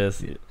up? There it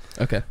is.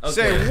 Okay.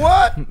 Say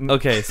what?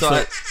 Okay,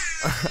 so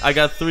I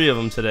got 3 of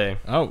them today.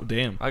 Oh,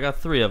 damn. I got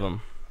 3 of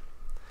them.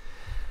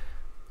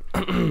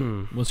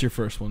 What's your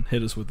first one?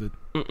 Hit us with it.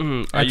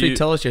 Actually,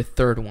 tell us your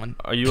third one.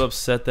 Are you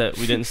upset that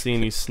we didn't see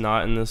any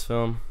snot in this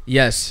film?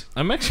 Yes.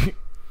 I'm not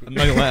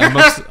gonna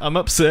lie. I'm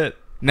upset.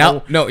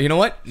 Now, no, you know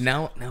what?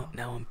 Now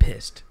I'm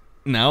pissed.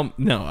 Now,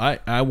 no,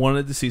 I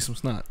wanted to see some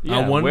snot. Yeah,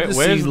 I wanted to see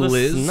where's the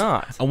Liz.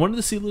 snot? I wanted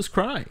to see Liz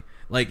cry.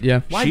 Like,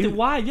 Yeah.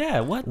 Why? Yeah,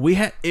 what? we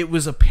had? It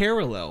was a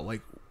parallel.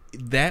 Like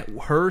that.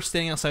 Her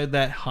staying outside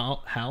that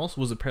house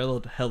was a parallel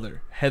to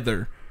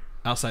Heather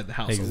outside the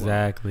house. alone.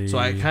 Exactly. So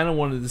I kind of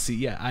wanted to see.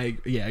 Yeah, I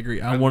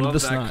agree. I wanted love the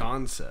that snot.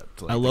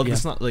 concept. Like, I love Yeah. the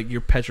snot. Like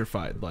you're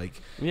petrified. Like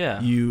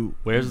Yeah. you-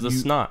 Where's the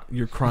snot?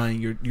 You're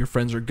crying. Your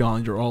friends are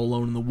gone. You're all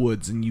alone in the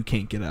woods, and you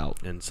can't get out.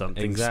 and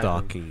something Exactly.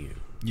 stalking you.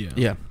 Yeah.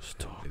 Yeah.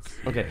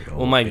 Okay.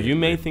 Well, Mike, you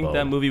may think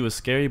that movie was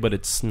scary, but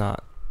it's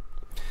not.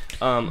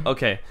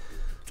 Okay.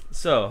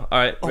 So, all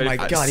right. Oh ready my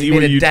for- god, see he what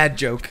made a you- dad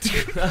joke.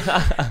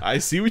 I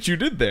see what you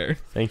did there.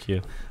 Thank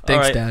you. Thanks, all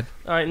right. Dad.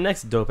 All right.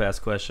 Next dope ass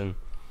question.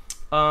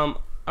 All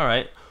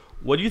right.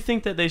 What do you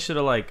think that they should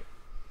have like?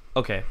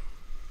 Okay.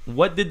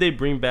 What did they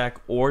bring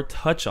back or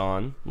touch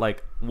on?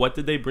 Like, what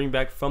did they bring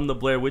back from the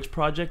Blair Witch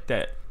Project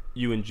that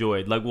you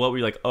enjoyed? Like, what were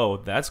you like? Oh,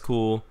 that's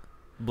cool.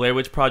 Blair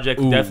Witch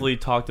Project Ooh. definitely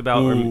talked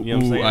about. Or, you know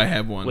what I'm saying? I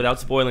have one. Without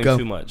spoiling Go.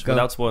 too much. Go.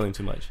 Without spoiling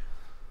too much.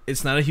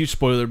 It's not a huge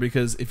spoiler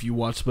because if you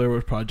watch Blair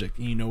Witch Project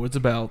and you know what it's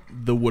about,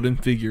 the wooden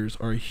figures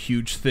are a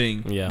huge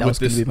thing Yeah. That was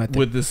with gonna this be my thing.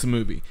 with this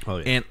movie. Oh,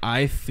 yeah. And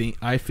I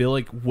feel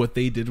like what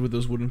they did with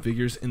those wooden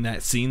figures in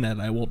that scene that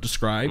I won't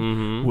describe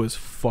Mhm. was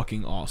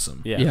fucking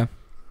awesome. Yeah. Yeah.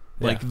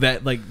 Like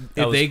that, like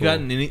That if was they cool.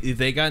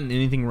 gotten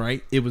anything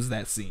right, it was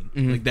that scene.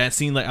 Mhm. Like that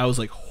scene, like I was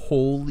like,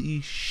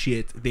 holy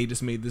shit! They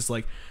just made this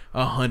like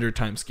 100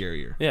 times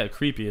scarier. Yeah,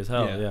 creepy as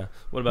hell. Yeah. Yeah.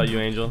 What about you,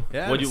 Angel?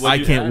 Yeah, What you? it's- What I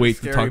you, can't wait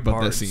to scary talk about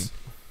that parts. scene.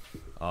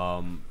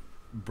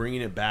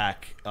 Bringing it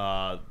back,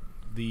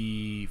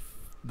 the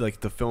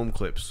film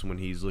clips when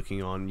he's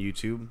looking on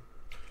YouTube,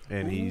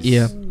 and he's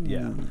Yeah.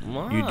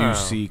 Wow. You do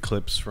see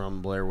clips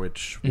from Blair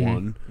Witch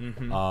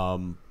Mhm.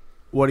 1.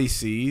 What he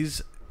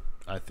sees,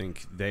 I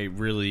think they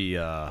really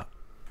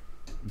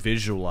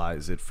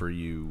visualize it for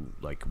you,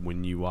 like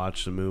when you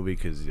watch the movie,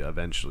 because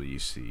eventually you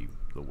see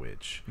the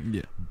witch.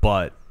 Yeah,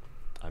 But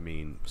I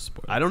mean,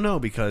 I don't know,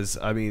 because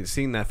I mean,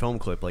 seeing that film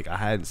clip, like I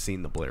hadn't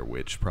seen the Blair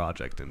Witch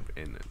Project in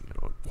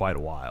quite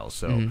a while.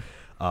 So Mhm.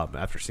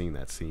 after seeing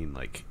that scene,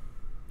 like,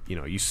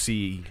 you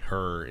see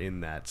her in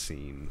that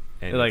scene,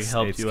 and It like it's-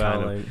 helped it's you kind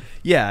out. of- Like,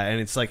 yeah, and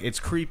it's like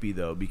it's creepy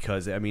though,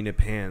 because I mean it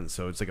pans,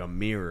 so it's like a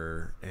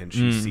mirror, and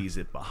she Mm. sees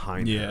it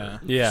behind Yeah. her.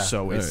 Yeah.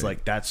 So it's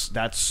Right. like that's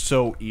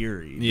so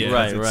eerie. Yeah. because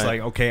Right, It's right.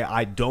 like, okay,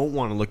 I don't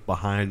want to look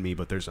behind me,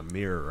 but there's a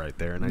mirror right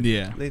there, and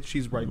Yeah.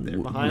 she's right there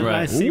behind me.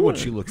 Right. I see what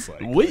she looks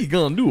like. what you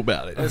gonna do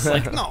about it? It's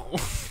like no.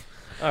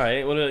 all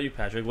right. What about you,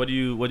 Patrick? What did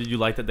you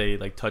like that they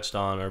like touched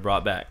on or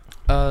brought back?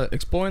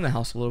 Exploring the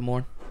house a little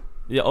more.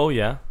 Yeah. Oh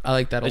yeah. I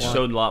like that a They lot.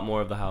 showed a lot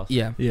more of the house.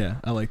 Yeah. Yeah,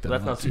 I like that.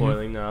 That's a not lot, too.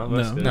 spoiling now. No.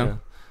 That's good, No.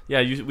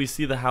 Yeah. We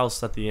see the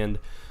house at the end.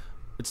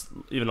 It's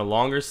even a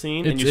longer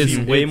scene, and It's- you see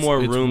it's- way it's- more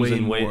it's rooms way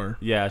and way. more.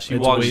 Yeah, she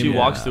It's walks. way She more.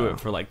 walks through it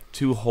for like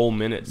 2 whole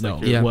minutes. No,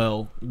 Like you're- Yeah.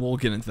 well, we'll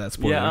get into that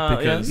spoiler Yeah.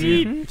 because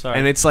yeah. Sorry.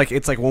 And it's like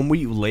when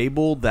we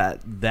label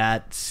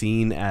that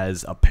scene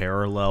as a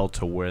parallel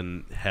to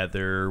when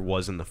Heather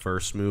was in the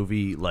first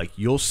movie, like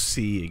you'll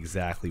see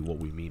exactly what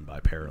we mean by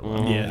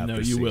parallel. Mhm. Yeah, after no,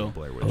 you seeing will.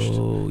 Blair Witch.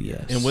 Oh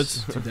yes. And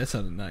what's dude, that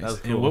sounded nice. That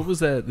was And cool. what was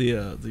that?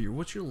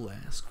 What's your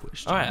last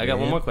question? All right, I got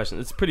one man? more question.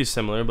 It's pretty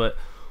similar, but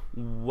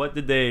what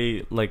did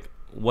they like?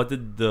 What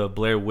did the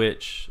Blair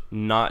Witch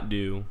not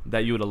do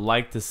that you would have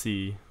liked to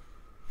see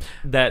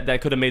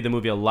that could have made the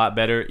movie a lot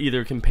better,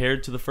 either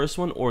compared to the first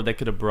one, or they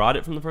could have brought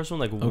it from the first one.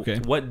 Like, Okay.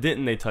 what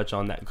didn't they touch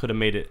on that could have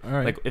made it? All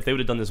right. Like, if they would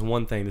have done this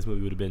one thing, this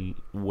movie would have been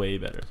way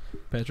better.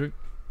 Patrick?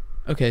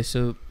 Okay,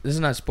 so this is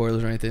not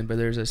spoilers or anything, but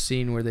there's a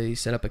scene where they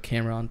set up a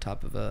camera on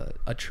top of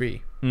a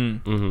tree,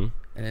 Mm-hmm.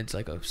 and it's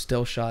like a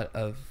still shot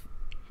of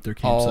Their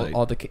campsite.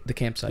 all the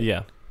campsite.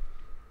 Yeah.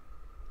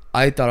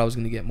 I thought I was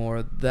gonna get more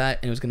of that,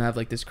 and it was gonna have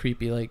like this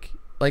creepy like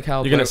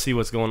how You're gonna see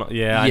what's going on.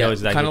 Yeah, I know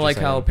exactly. kind of what like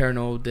you're how saying.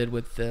 Paranormal did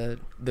with the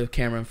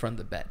camera in front of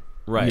the bed.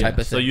 Right. type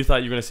of So thing. you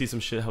thought you were gonna see some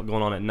shit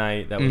going on at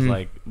night that was Mhm.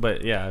 like,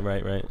 but yeah,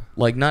 right.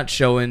 Like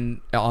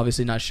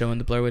obviously not showing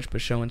the Blair Witch,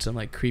 but showing some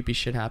like creepy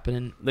shit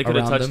happening. They could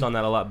have around touched them. on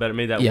that a lot better,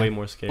 made that Yeah. way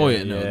more scary. Oh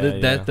yeah, no,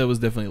 that was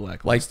definitely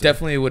lackluster. Like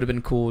definitely would have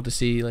been cool to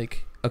see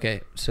like,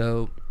 okay,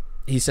 so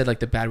he said like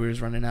the battery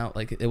was running out,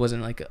 like it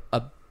wasn't like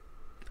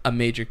a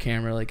major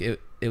camera, like it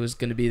was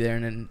gonna be there,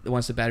 and then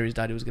once the batteries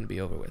died, it was gonna be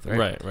over with,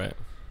 right? Right.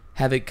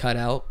 Have it cut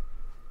out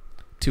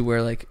to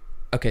where like,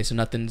 okay, so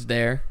nothing's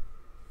there,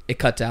 it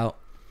cuts out,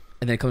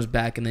 and then it comes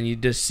back, and then you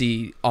just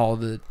see all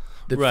the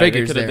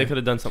figures there. They could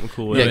have done something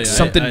cool with Yeah, it.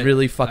 something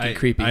really fucking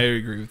creepy. I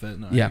agree with that.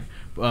 No,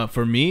 Yeah.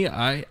 For me,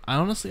 I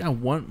honestly I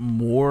want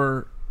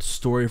more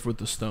story with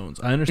the stones.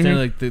 I understand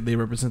Mhm. like they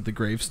represent the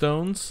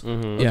gravestones,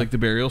 Mm-hmm. Yeah. like the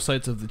burial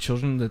sites of the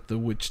children that the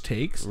witch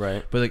takes.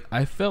 Right. But like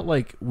I felt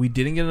like we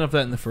didn't get enough of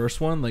that in the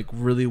first one. Like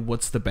really,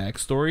 what's the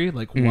backstory?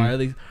 Like Mhm.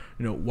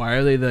 why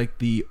are they like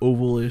the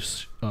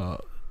ovalish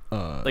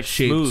Like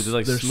shapes? smooth,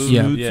 like They're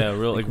smooth, yeah,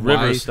 real like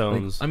why- river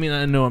stones. I mean,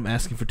 I know I'm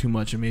asking for too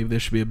much, and maybe there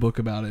should be a book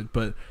about it,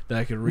 but that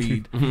I could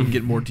read and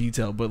get more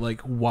detail. But like,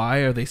 why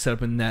are they set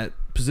up in that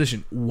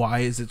position? Why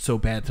is it so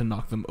bad to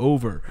knock them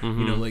over? You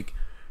know, Mhm. like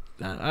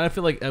I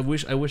feel like I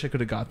wish I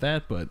could have got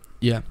that, but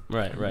Yeah.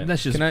 Right.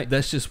 that's just Can I-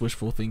 that's just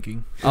wishful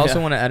thinking. I also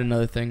Yeah. want to add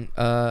another thing.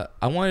 I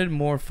wanted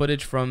more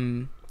footage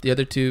from the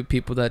other two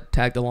people that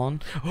tagged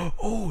along.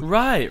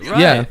 Right.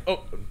 Yeah. Oh,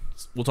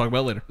 we'll talk about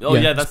it later. Oh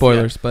yeah, that's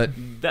spoilers, but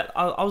That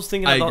I was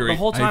thinking I about agree. the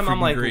whole I time. I'm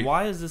freaking like, agree.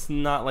 why is this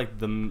not like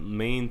the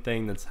main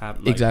thing that's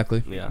happening?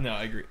 exactly. Yeah. No,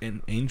 I agree.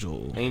 And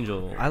Angel.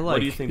 Angel. I What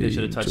do you like think they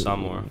should have touched on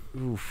more?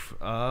 Oof.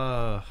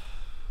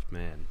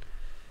 Man.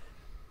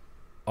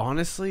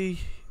 Honestly,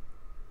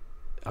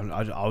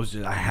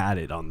 I had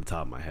it on the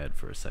top of my head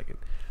for a second.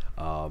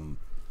 Well,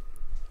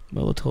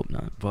 let's hope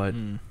not. But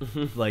Mm.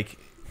 like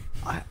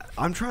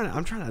I'm trying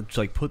to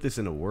like put this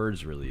into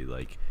words really,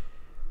 like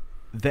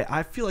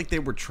I feel like they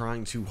were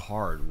trying too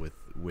hard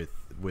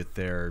with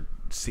their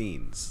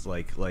scenes.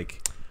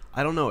 Like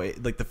I don't know,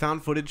 like the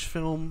found footage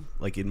film,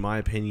 like in my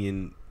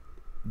opinion,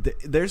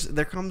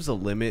 there comes a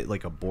limit,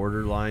 like a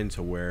borderline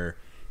to where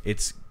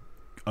it's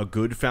a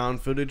good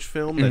found footage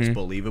film that's Mhm.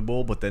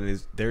 believable, but then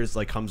there's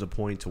like comes a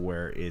point to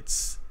where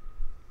it's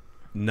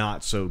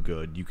not so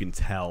good. You can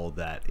tell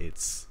that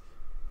it's,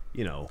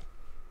 you know,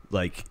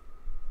 like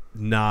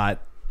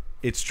not,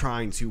 it's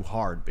trying too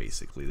hard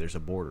basically. There's a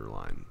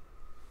borderline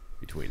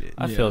between it.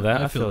 I feel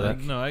that. I feel that.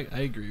 No, I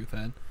agree with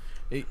that.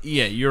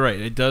 Yeah, you're right.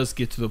 It does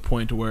get to the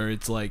point to where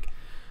it's like,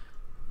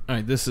 all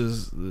right, this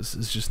is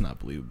just not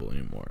believable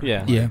anymore.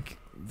 Yeah. Yeah. Like,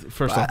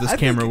 first off, this I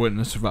camera think- wouldn't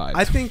have survived.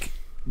 I think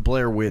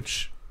Blair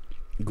Witch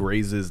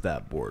grazes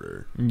that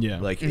border. yeah.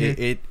 Like Mhm.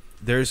 it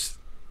there's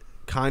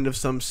kind of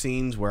some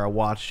scenes where I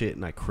watch it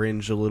and I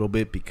cringe a little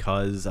bit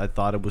because I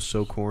thought it was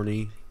so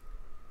corny.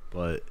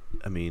 But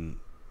I mean,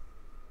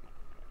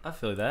 I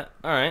feel that.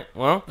 All right.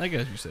 Well, I get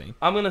what you're saying.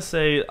 I'm gonna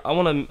say I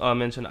want to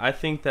mention. I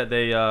think that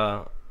they.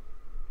 I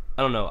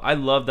don't know. I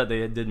love that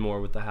they did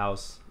more with the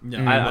house.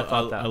 Yeah, I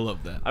thought that. I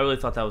love that. I really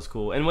thought that was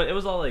cool. And it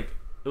was all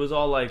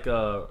like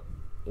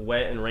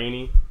wet and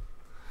rainy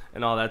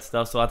and all that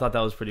stuff. So I thought that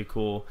was pretty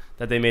cool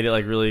that they made it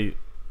like really,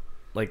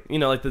 like, you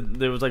know, like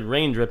there was like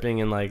rain dripping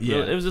and like Yeah.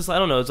 it was just, I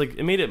don't know. It's like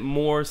it made it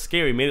more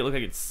scary. Made it look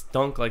like it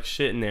stunk like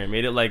shit in there.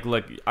 Made it like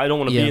I don't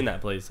want to Yeah. be in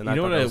that place. And You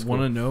know what thought I that was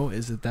want to cool. know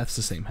is that that's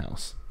the same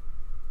house.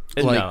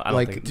 No, Like- I don't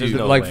like, think. There's dude,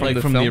 no like way. from Like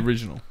the from the film?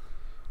 original.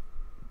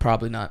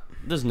 Probably not.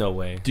 There's no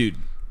way. Dude,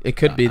 It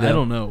could be though. I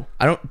don't know.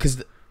 I don't because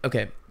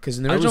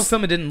in the I original was-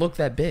 film it didn't look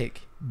that big.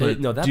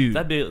 But no, that dude,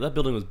 that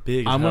building was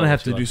big. as I'm hell, gonna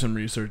have to too. do some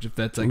research if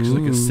that's actually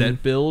like a Ooh.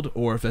 set build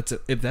or if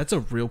that's a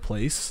real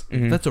place.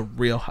 Mhm. If that's a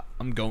real.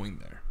 I'm going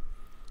there.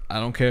 I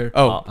don't care.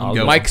 Oh, I'll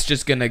go. Mike's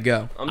just gonna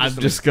go. I'm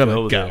just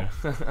gonna go.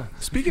 there.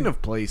 speaking of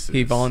places,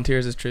 He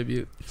volunteers as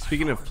tribute.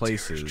 Speaking of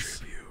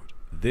places,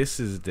 this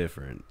is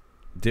different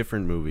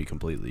movie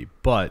completely.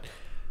 But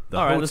the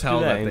All right, let's do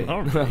hotel that. that,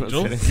 All No, right, I'm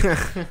Joel.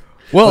 kidding.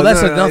 Well, Well,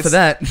 that's no, no, enough of it's-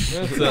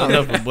 that. That's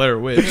enough of Blair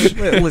Witch.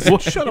 Listen,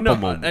 shut up No, a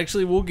moment.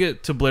 actually, we'll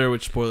get to Blair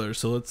Witch spoilers.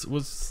 So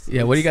let's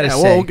Yeah, what do you gotta Yeah,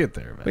 say? well, we'll get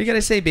there. What do you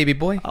gotta say, baby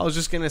boy? I was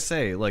just gonna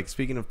say, like,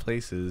 speaking of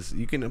places,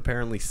 you can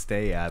apparently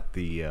stay at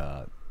the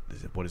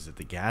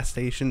the gas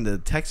station, the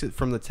Texas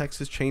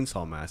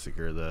Chainsaw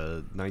Massacre,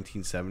 the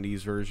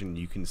 1970s version.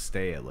 You can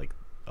stay at like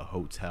a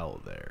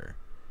hotel there.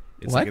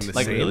 It's What? like in the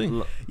Like, same,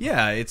 really?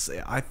 Yeah, it's.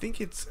 I think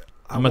it's.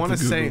 I want to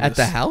say At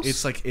the house?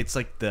 It's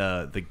like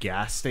the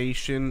gas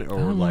station or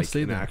wanna like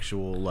stay an there.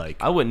 actual like.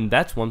 I wouldn't.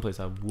 That's one place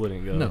I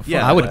wouldn't go. No,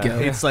 Yeah, I would but go.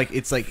 It's like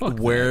Fuck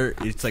where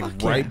it's like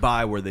Fuck right yeah.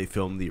 by where they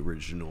filmed the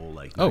original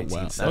like. Oh,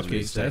 wow. 1970s Okay,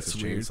 Texas that's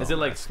weird. Chainsaw Is it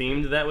like Massacre.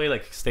 themed that way?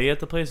 Like stay at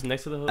the place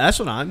next to the hotel? That's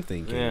what I'm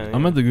thinking. Yeah,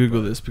 I'm going to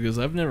Google this because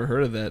I've never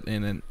heard of that.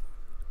 And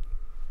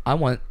I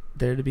want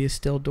there to be a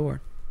still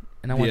door,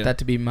 and I want Yeah. that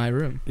to be my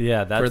room.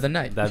 Yeah, that's, For the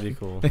night. That'd be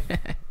cool.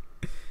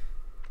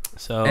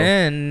 So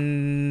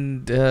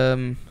And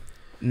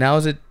now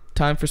is it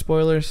time for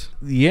spoilers?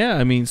 yeah,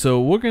 I mean,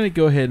 so we're going to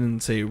go ahead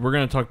and say we're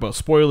going to talk about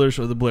spoilers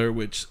for the Blair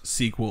Witch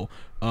sequel.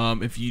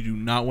 If you do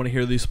not want to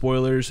hear these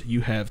spoilers,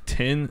 you have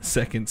 10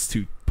 seconds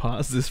to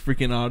pause this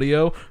freaking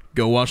audio,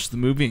 go watch the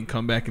movie, and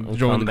come back and we'll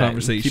join come the back.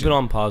 conversation. Keep it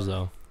on pause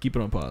though. Keep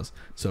it on pause.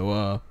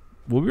 So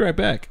we'll be right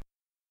back.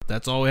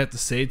 That's all we have to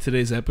say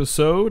today's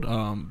episode.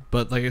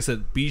 But like I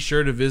said, be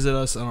sure to visit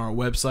us on our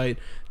website,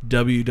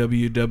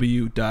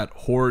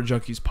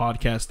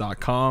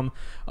 www.horrorjunkiespodcast.com.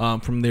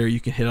 From there, you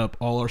can hit up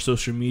all our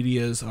social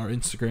medias, our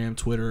Instagram,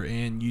 Twitter,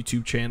 and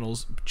YouTube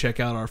channels. Check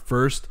out our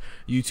first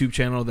YouTube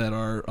channel that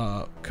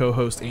our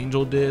co-host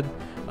Angel did.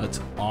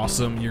 It's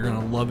awesome. You're going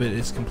to love it.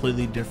 It's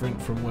completely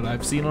different from what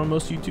I've seen on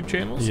most YouTube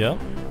channels. Yeah.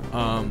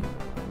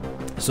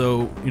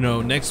 So,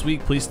 next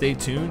week, please stay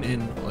tuned.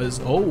 And as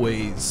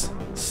always,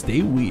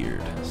 stay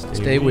weird.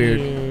 Stay weird.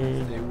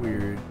 Stay